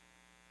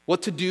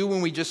 What to do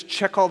when we just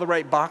check all the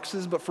right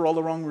boxes but for all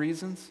the wrong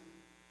reasons?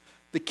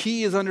 The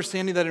key is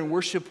understanding that in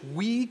worship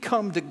we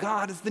come to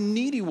God as the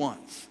needy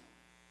ones.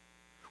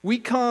 We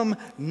come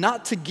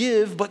not to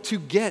give but to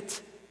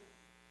get.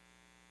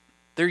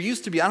 There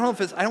used to be, I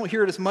don't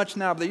hear it as much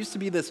now, but there used to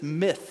be this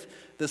myth,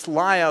 this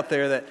lie out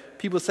there that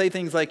people say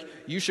things like,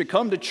 you should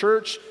come to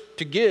church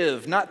to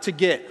give, not to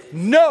get.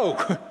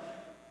 No!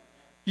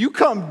 You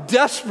come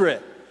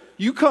desperate.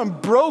 You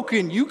come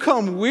broken. You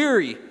come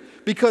weary.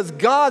 Because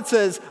God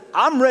says,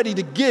 I'm ready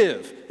to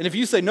give. And if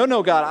you say,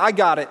 no, God, I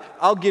got it,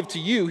 I'll give to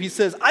you, he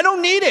says, I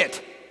don't need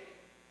it.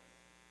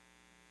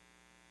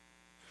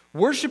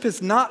 Worship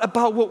is not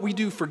about what we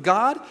do for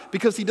God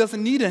because he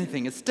doesn't need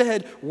anything.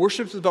 Instead,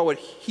 worship is about what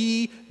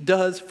he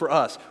does for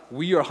us.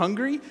 We are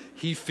hungry,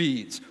 he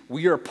feeds.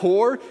 We are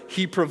poor,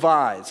 he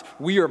provides.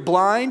 We are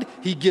blind,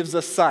 he gives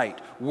us sight.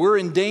 We're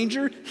in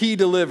danger, he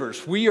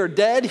delivers. We are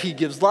dead, he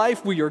gives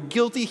life. We are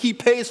guilty, he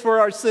pays for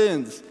our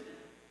sins.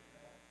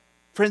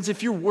 Friends,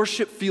 if your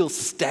worship feels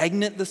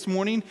stagnant this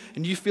morning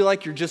and you feel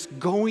like you're just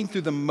going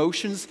through the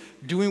motions,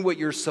 doing what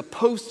you're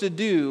supposed to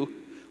do,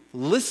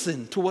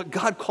 listen to what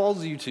God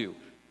calls you to.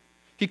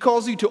 He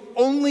calls you to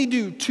only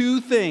do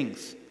two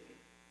things.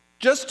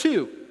 Just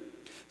two.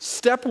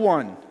 Step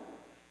one,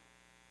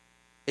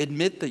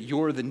 admit that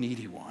you're the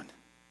needy one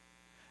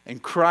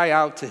and cry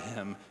out to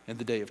him in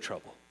the day of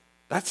trouble.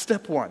 That's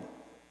step one.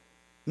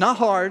 Not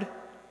hard.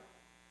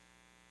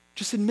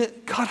 Just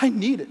admit, God, I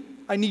need it.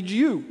 I need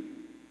you.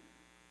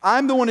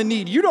 I'm the one in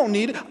need. You don't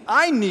need it.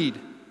 I need.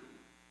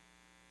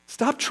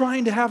 Stop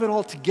trying to have it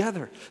all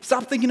together.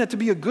 Stop thinking that to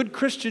be a good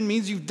Christian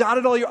means you've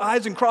dotted all your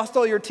I's and crossed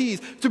all your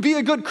T's. To be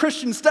a good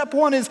Christian, step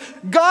one is,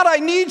 God, I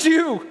need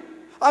you.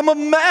 I'm a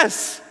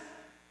mess.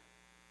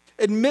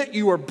 Admit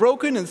you are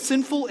broken and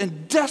sinful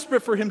and desperate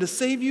for him to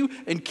save you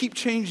and keep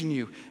changing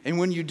you. And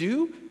when you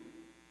do,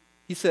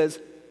 he says,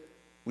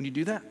 when you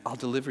do that, I'll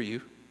deliver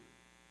you.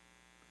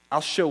 I'll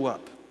show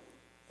up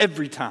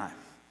every time.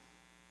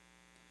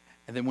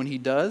 And then when he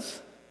does,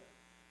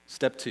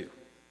 step two,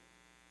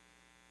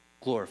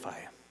 glorify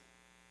him.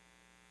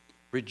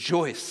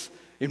 Rejoice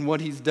in what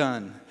he's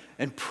done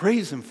and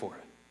praise him for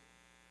it.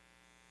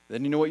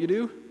 Then you know what you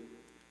do?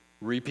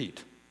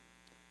 Repeat.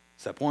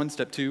 Step one,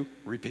 step two,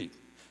 repeat.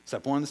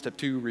 Step one, step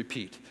two,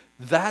 repeat.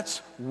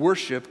 That's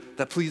worship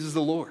that pleases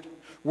the Lord.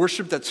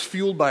 Worship that's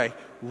fueled by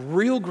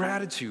real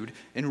gratitude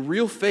and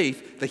real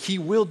faith that he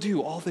will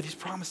do all that he's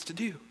promised to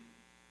do.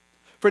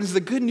 Friends,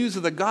 the good news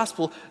of the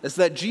gospel is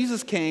that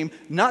Jesus came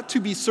not to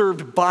be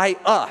served by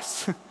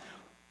us,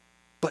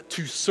 but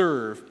to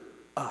serve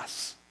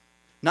us.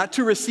 Not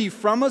to receive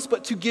from us,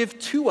 but to give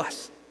to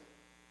us.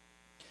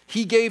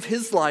 He gave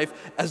his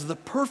life as the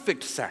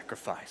perfect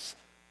sacrifice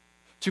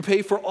to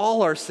pay for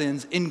all our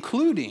sins,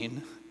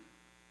 including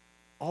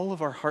all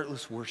of our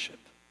heartless worship.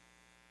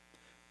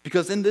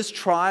 Because in this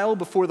trial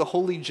before the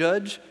holy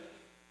judge,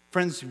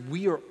 friends,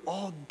 we are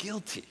all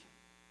guilty.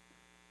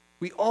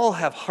 We all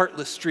have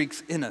heartless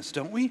streaks in us,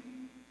 don't we?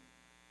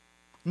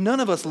 None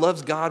of us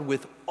loves God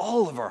with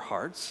all of our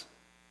hearts.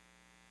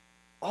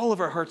 All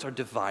of our hearts are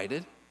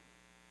divided.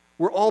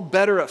 We're all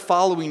better at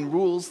following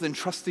rules than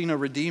trusting a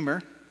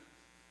Redeemer.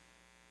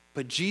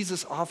 But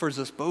Jesus offers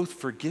us both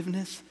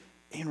forgiveness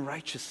and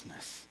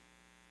righteousness.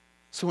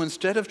 So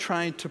instead of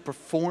trying to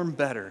perform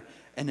better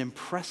and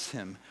impress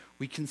him,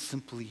 we can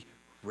simply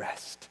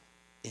rest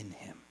in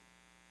him.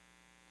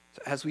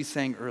 So as we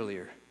sang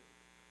earlier,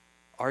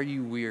 are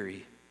you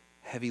weary,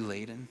 heavy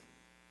laden?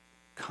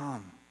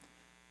 Come,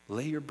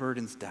 lay your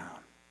burdens down.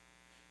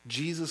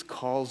 Jesus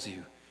calls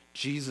you.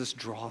 Jesus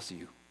draws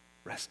you.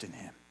 Rest in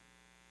him.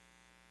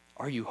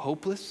 Are you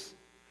hopeless?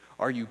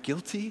 Are you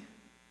guilty?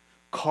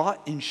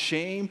 Caught in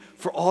shame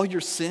for all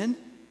your sin?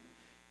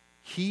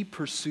 He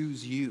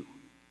pursues you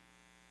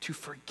to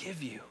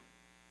forgive you.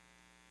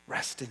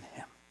 Rest in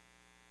him.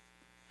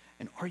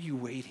 And are you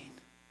waiting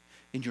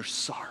in your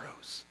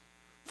sorrows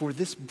for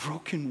this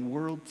broken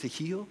world to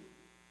heal?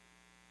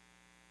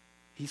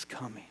 He's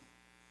coming,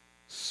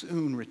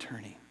 soon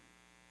returning.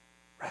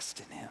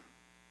 Rest in him.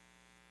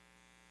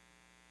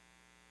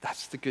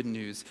 That's the good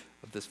news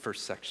of this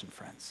first section,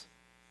 friends.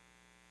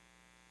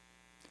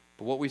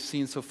 But what we've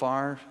seen so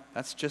far,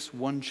 that's just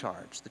one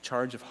charge, the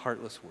charge of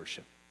heartless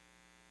worship.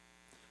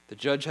 The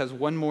judge has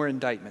one more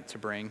indictment to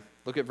bring.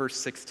 Look at verse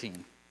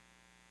 16.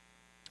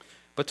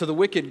 But to the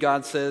wicked,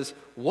 God says,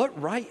 what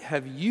right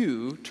have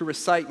you to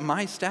recite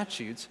my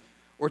statutes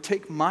or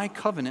take my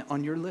covenant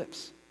on your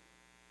lips?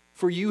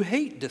 For you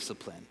hate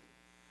discipline,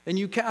 and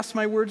you cast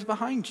my words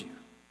behind you.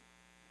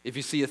 If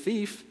you see a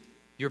thief,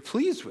 you're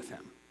pleased with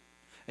him,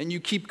 and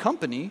you keep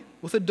company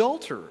with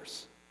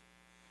adulterers.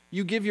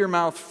 You give your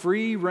mouth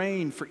free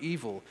rein for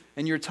evil,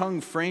 and your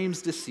tongue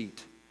frames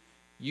deceit.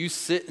 You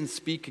sit and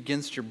speak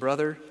against your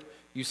brother.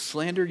 You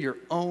slander your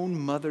own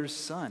mother's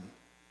son.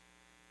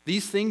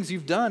 These things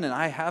you've done, and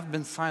I have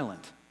been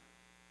silent.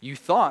 You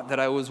thought that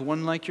I was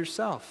one like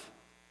yourself.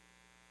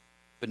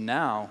 But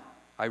now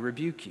I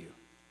rebuke you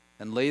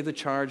and lay the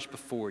charge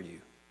before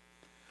you.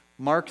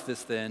 Mark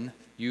this then,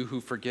 you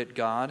who forget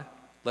God,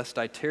 lest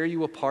I tear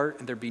you apart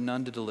and there be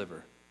none to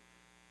deliver.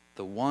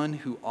 The one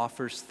who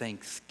offers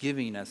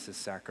thanksgiving as his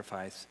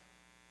sacrifice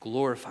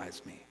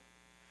glorifies me.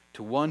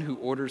 To one who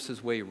orders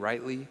his way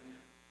rightly,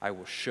 I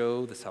will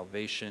show the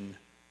salvation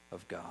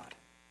of God.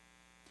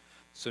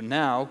 So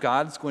now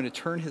God's going to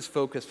turn his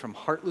focus from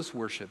heartless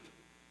worship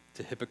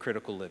to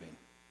hypocritical living.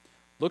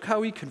 Look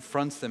how he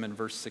confronts them in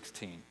verse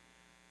 16.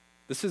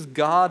 This is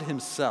God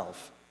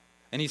himself.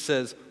 And he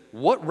says,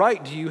 what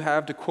right do you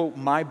have to quote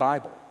my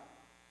Bible?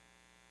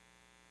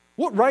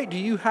 What right do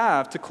you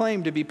have to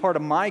claim to be part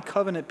of my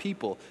covenant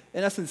people?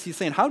 In essence, he's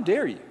saying, how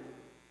dare you?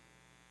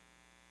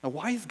 Now,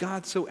 why is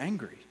God so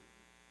angry?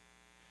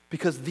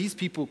 Because these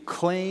people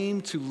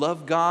claim to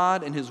love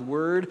God and his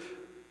word,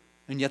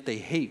 and yet they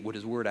hate what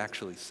his word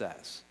actually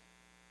says.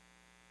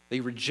 They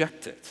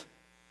reject it.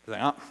 They're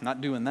like, oh, I'm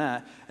not doing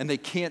that. And they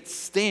can't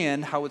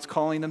stand how it's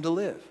calling them to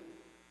live.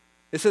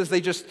 It says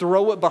they just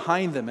throw it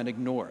behind them and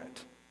ignore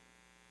it.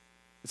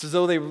 It's as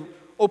though they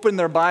opened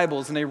their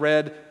Bibles and they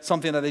read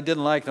something that they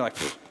didn't like. They're like,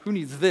 who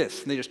needs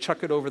this? And they just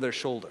chuck it over their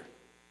shoulder.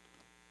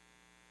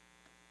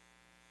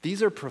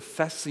 These are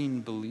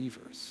professing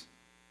believers.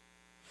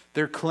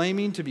 They're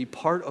claiming to be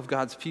part of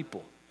God's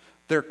people.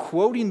 They're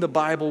quoting the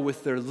Bible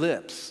with their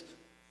lips,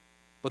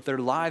 but their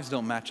lives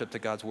don't match up to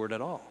God's word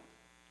at all.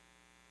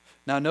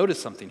 Now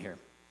notice something here.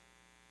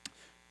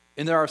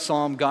 In our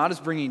psalm, God is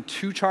bringing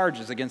two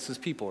charges against his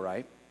people,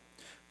 right?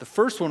 The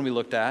first one we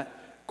looked at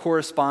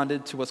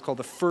corresponded to what's called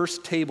the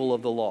first table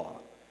of the law.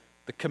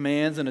 The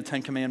commands and the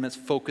 10 Commandments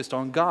focused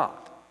on God.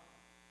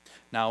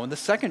 Now in the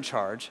second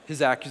charge,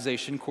 his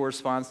accusation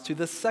corresponds to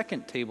the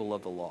second table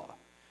of the law.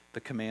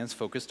 The commands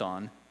focused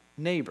on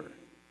neighbor.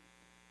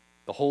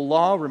 The whole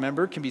law,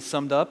 remember, can be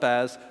summed up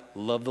as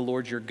love the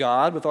Lord your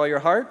God with all your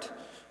heart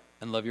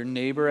and love your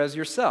neighbor as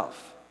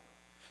yourself.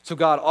 So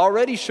God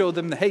already showed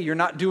them that, hey, you're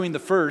not doing the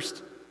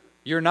first.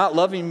 You're not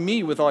loving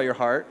me with all your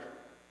heart.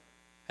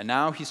 And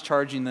now he's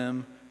charging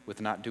them with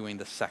not doing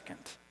the second,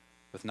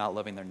 with not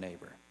loving their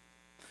neighbor.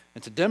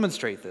 And to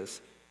demonstrate this,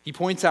 he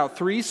points out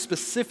 3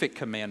 specific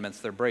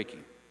commandments they're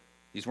breaking.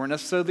 These weren't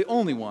necessarily the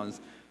only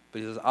ones, but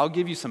he says, I'll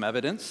give you some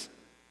evidence.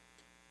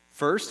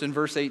 First, in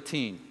verse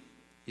 18,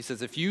 he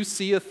says, if you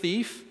see a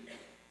thief,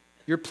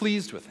 you're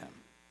pleased with him.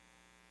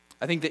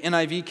 I think the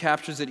NIV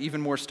captures it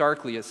even more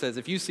starkly. It says,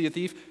 if you see a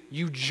thief,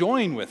 you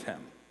join with him.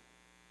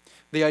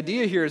 The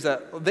idea here is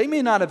that they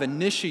may not have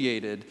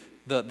initiated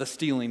the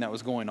stealing that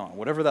was going on,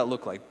 whatever that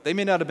looked like. They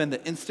may not have been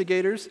the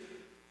instigators,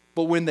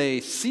 but when they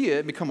see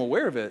it, become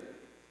aware of it,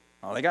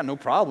 they got no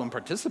problem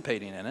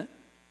participating in it.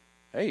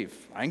 Hey,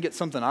 if I can get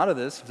something out of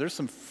this, if there's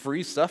some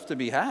free stuff to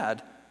be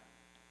had,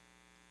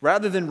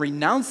 rather than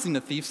renouncing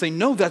the thief, saying,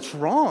 no, that's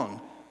wrong,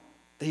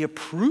 they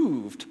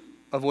approved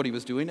of what he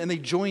was doing and they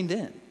joined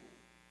in.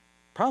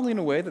 Probably in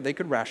a way that they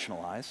could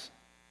rationalize,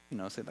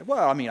 say like,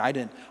 well,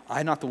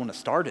 I'm not the one that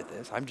started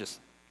this.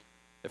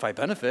 If I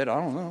benefit, I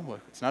don't know,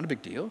 it's not a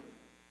big deal.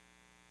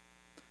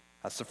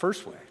 That's the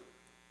first way.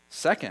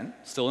 Second,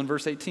 still in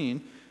verse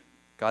 18,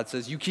 God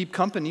says, you keep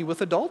company with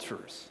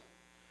adulterers.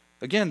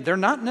 Again, they're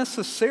not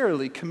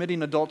necessarily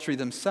committing adultery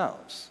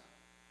themselves,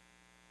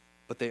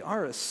 but they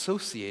are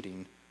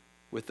associating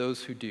with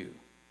those who do.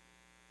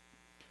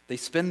 They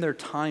spend their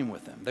time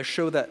with them. They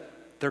show that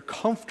they're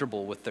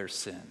comfortable with their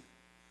sin.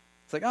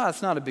 It's like,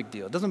 it's not a big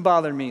deal. It doesn't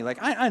bother me. Like,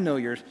 I know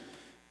you're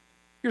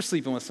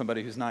sleeping with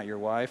somebody who's not your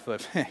wife,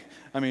 but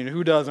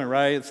who doesn't,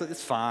 right?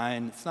 It's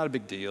fine. It's not a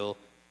big deal.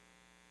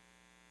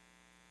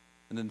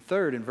 And then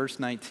third, in verse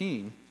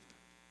 19,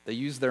 they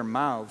use their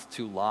mouths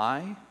to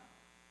lie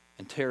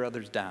and tear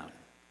others down.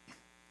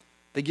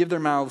 They give their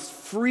mouths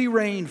free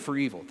rein for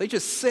evil. They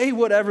just say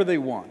whatever they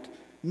want.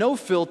 No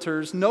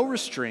filters, no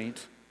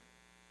restraint.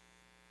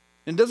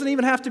 And it doesn't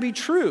even have to be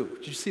true.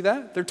 Did you see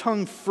that? Their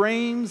tongue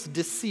frames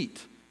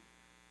deceit.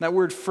 That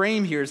word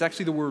frame here is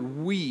actually the word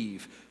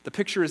weave. The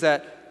picture is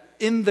that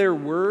in their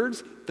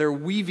words, they're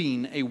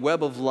weaving a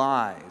web of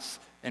lies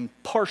and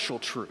partial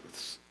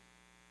truths.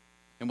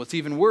 And what's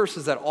even worse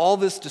is that all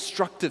this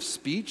destructive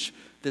speech,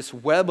 this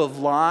web of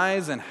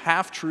lies and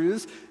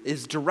half-truths,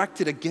 is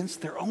directed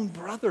against their own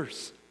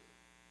brothers.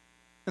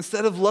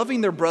 Instead of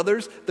loving their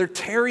brothers, they're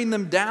tearing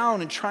them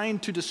down and trying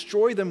to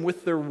destroy them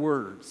with their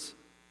words.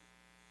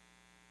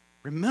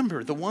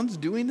 Remember, the ones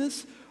doing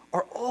this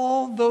are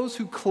all those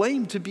who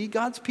claim to be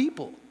God's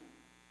people.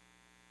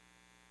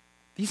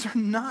 These are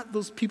not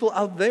those people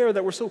out there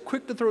that we're so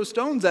quick to throw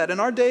stones at. In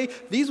our day,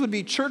 these would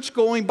be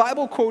church-going,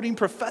 Bible-quoting,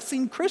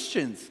 professing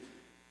Christians.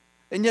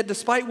 And yet,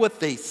 despite what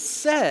they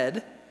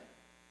said,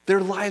 their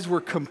lives were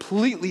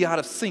completely out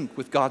of sync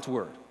with God's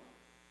word.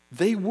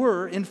 They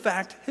were, in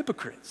fact,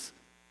 hypocrites.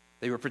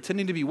 They were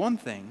pretending to be one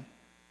thing,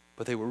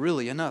 but they were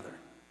really another.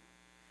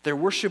 Their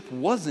worship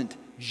wasn't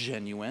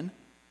genuine.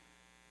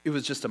 It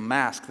was just a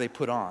mask they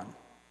put on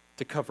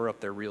to cover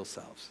up their real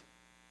selves.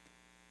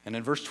 And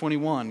in verse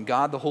 21,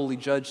 God, the holy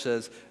judge,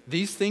 says,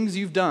 "These things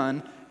you've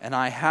done, and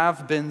I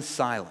have been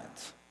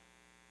silent."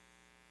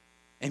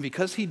 And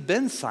because he'd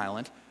been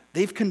silent,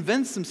 they've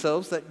convinced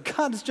themselves that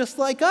God is just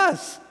like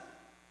us.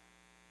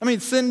 I mean,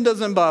 sin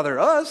doesn't bother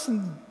us,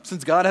 and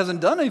since God hasn't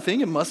done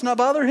anything, it must not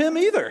bother him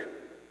either.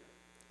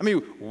 I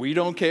mean, we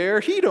don't care,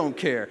 he don't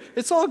care.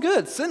 It's all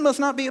good. Sin must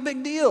not be a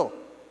big deal.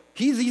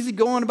 He's easy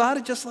going about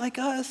it just like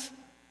us.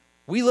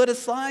 We let it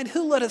slide,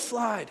 he'll let it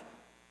slide.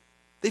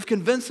 They've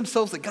convinced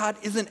themselves that God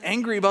isn't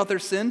angry about their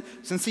sin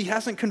since he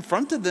hasn't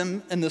confronted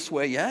them in this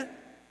way yet.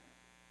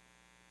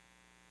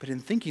 But in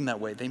thinking that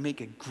way, they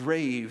make a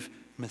grave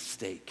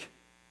mistake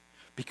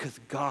because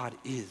God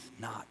is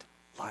not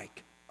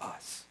like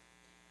us.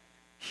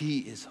 He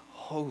is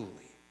holy.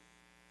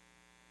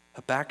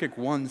 Habakkuk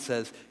 1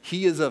 says,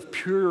 "He is of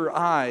purer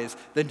eyes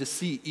than to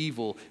see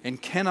evil and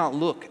cannot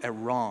look at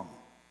wrong."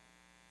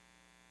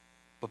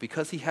 But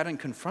because he hadn't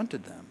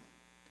confronted them,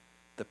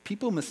 the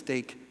people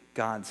mistake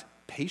God's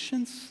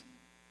patience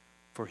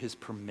for his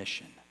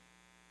permission.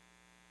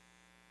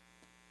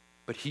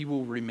 But he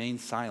will remain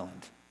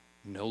silent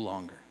no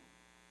longer.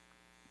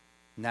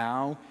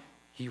 Now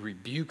he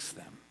rebukes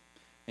them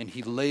and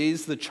he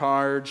lays the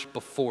charge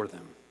before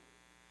them.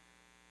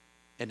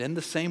 And in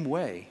the same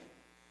way,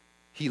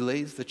 he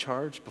lays the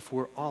charge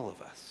before all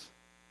of us.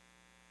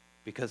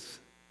 Because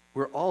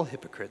we're all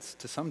hypocrites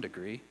to some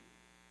degree.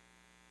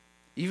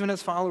 Even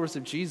as followers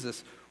of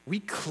Jesus, we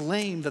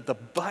claim that the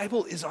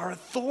Bible is our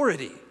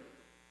authority.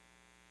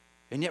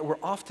 And yet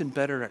we're often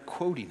better at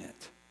quoting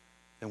it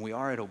than we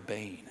are at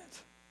obeying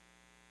it.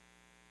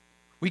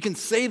 We can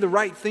say the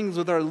right things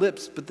with our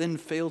lips, but then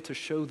fail to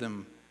show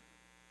them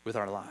with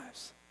our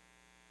lives.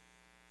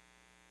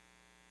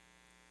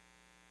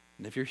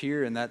 And if you're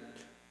here and that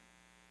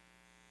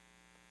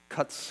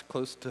cuts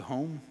close to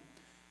home,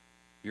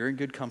 you're in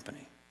good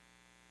company,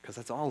 because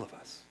that's all of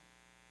us.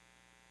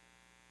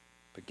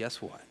 But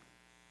guess what?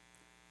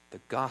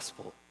 The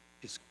gospel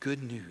is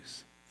good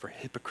news for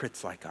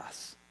hypocrites like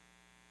us.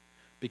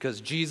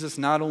 Because Jesus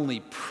not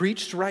only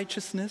preached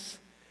righteousness,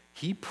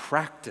 he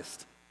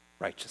practiced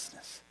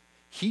righteousness.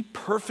 He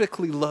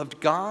perfectly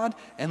loved God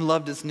and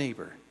loved his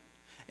neighbor.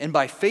 And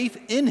by faith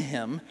in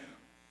him,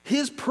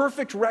 his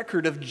perfect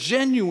record of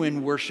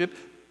genuine worship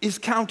is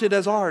counted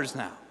as ours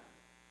now.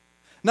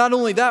 Not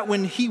only that,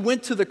 when he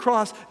went to the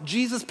cross,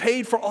 Jesus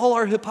paid for all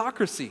our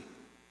hypocrisy.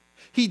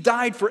 He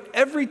died for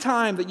every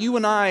time that you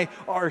and I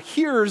are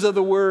hearers of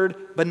the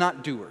word, but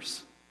not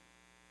doers.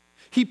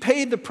 He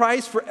paid the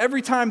price for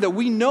every time that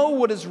we know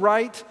what is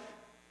right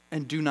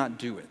and do not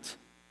do it.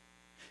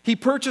 He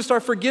purchased our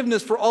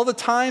forgiveness for all the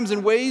times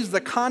and ways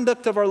the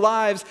conduct of our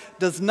lives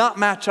does not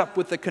match up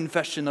with the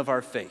confession of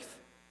our faith.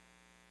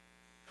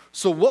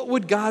 So what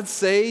would God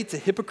say to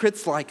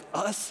hypocrites like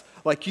us,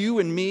 like you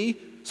and me,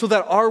 so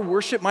that our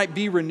worship might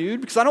be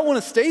renewed? Because I don't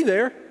want to stay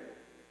there.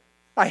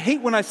 I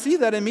hate when I see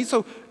that in me.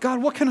 So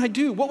God, what can I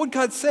do? What would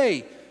God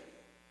say?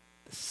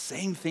 The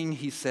same thing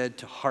he said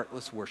to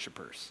heartless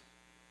worshipers.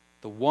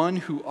 The one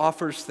who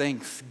offers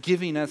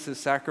thanksgiving as his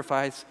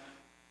sacrifice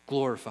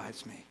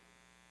glorifies me.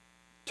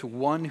 To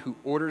one who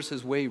orders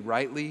his way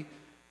rightly,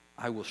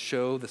 I will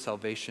show the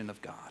salvation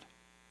of God.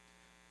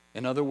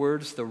 In other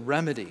words, the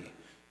remedy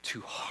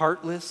to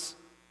heartless,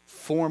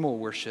 formal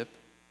worship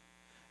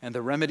and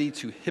the remedy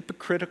to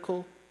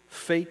hypocritical,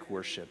 fake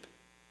worship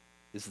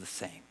is the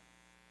same.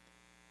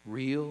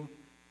 Real,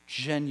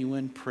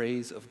 genuine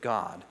praise of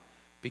God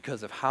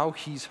because of how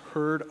he's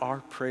heard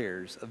our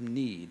prayers of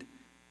need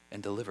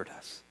and delivered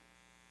us.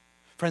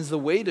 Friends, the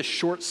way to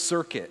short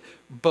circuit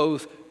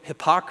both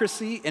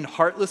hypocrisy and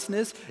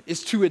heartlessness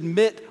is to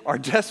admit our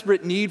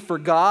desperate need for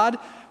God,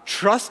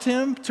 trust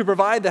him to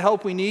provide the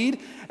help we need,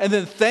 and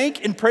then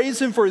thank and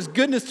praise him for his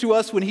goodness to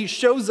us when he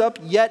shows up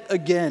yet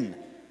again.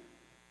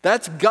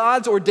 That's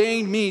God's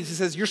ordained means. He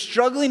says, you're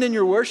struggling in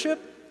your worship,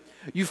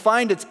 you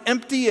find it's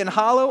empty and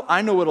hollow,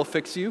 I know what'll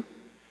fix you.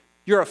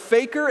 You're a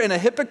faker and a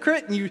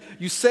hypocrite, and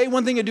you say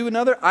one thing and do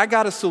another, I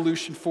got a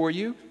solution for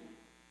you.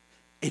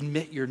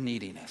 Admit your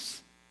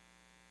neediness.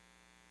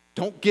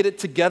 Don't get it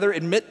together.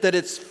 Admit that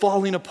it's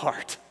falling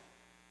apart.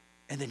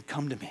 And then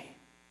come to me.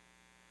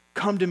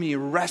 Come to me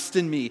and rest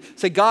in me.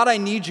 Say, God, I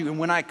need you. And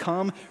when I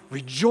come,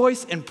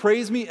 rejoice and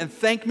praise me and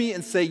thank me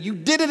and say, you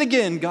did it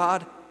again,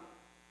 God.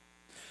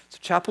 So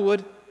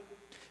Chapelwood,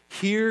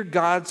 hear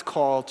God's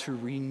call to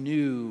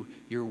renew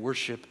your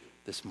worship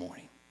this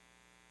morning.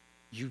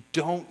 You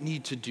don't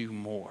need to do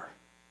more.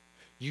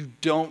 You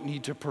don't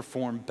need to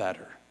perform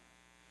better.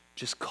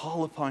 Just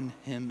call upon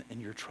him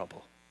in your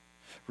trouble.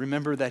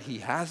 Remember that he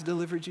has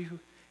delivered you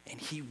and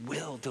he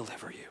will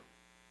deliver you.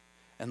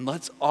 And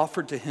let's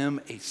offer to him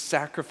a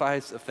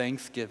sacrifice of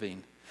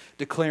thanksgiving,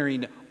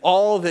 declaring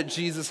all that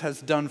Jesus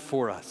has done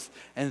for us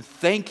and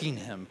thanking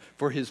him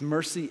for his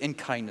mercy and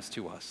kindness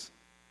to us.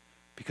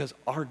 Because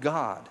our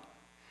God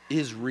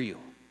is real.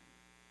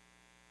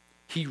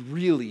 He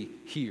really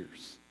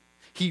hears.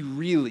 He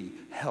really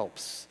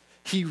helps.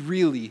 He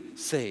really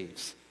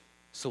saves.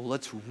 So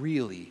let's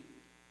really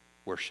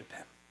worship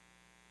him.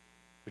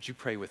 Would you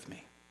pray with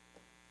me?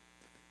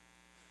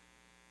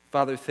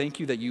 Father, thank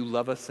you that you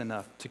love us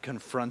enough to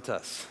confront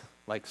us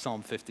like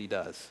Psalm 50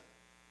 does.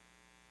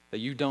 That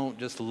you don't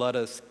just let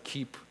us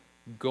keep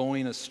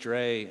going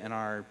astray in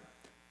our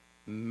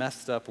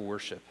messed up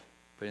worship,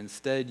 but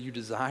instead you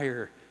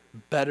desire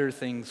better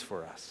things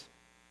for us.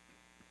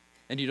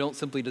 And you don't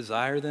simply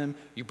desire them,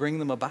 you bring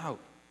them about.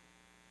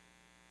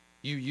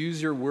 You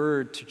use your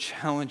word to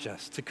challenge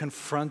us, to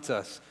confront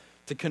us,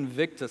 to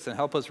convict us, and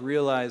help us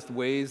realize the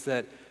ways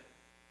that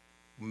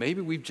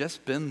maybe we've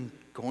just been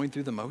going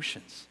through the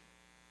motions.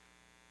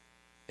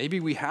 Maybe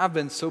we have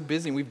been so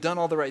busy and we've done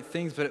all the right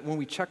things, but when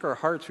we check our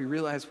hearts, we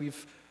realize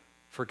we've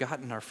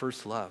forgotten our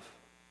first love.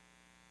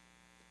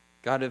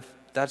 God, if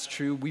that's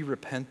true, we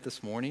repent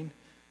this morning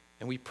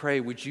and we pray,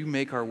 would you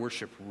make our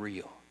worship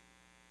real?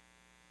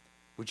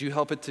 Would you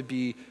help it to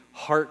be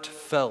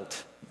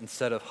heartfelt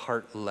instead of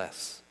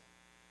heartless?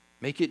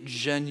 Make it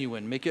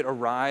genuine. Make it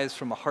arise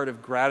from a heart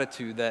of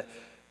gratitude that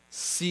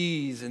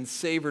sees and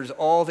savors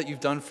all that you've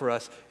done for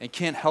us and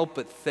can't help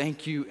but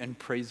thank you and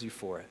praise you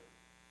for it.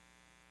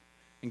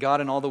 And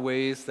God, in all the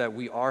ways that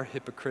we are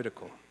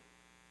hypocritical,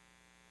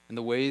 in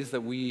the ways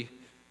that we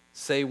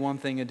say one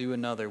thing and do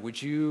another,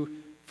 would you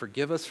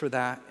forgive us for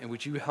that, and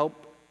would you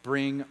help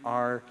bring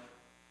our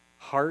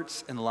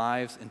hearts and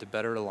lives into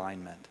better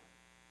alignment?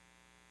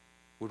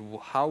 Would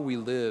how we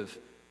live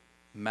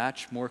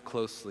match more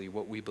closely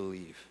what we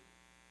believe?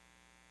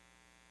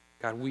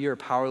 God, we are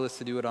powerless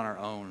to do it on our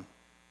own.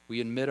 We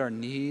admit our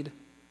need,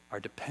 our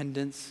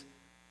dependence,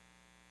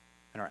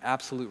 and our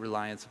absolute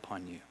reliance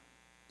upon you.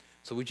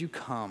 So would you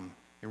come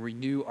and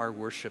renew our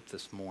worship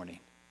this morning?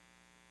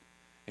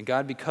 And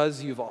God,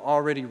 because you've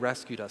already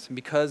rescued us, and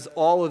because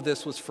all of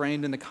this was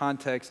framed in the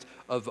context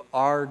of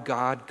our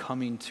God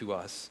coming to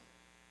us,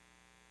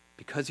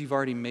 because you've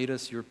already made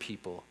us your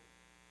people,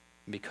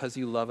 and because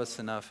you love us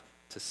enough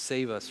to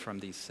save us from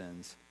these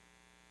sins,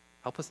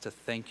 help us to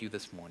thank you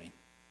this morning.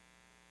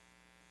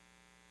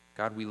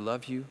 God, we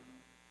love you,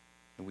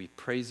 and we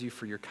praise you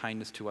for your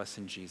kindness to us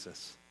in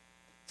Jesus.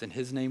 It's in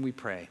his name we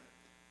pray.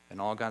 And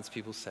all God's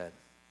people said,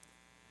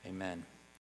 amen.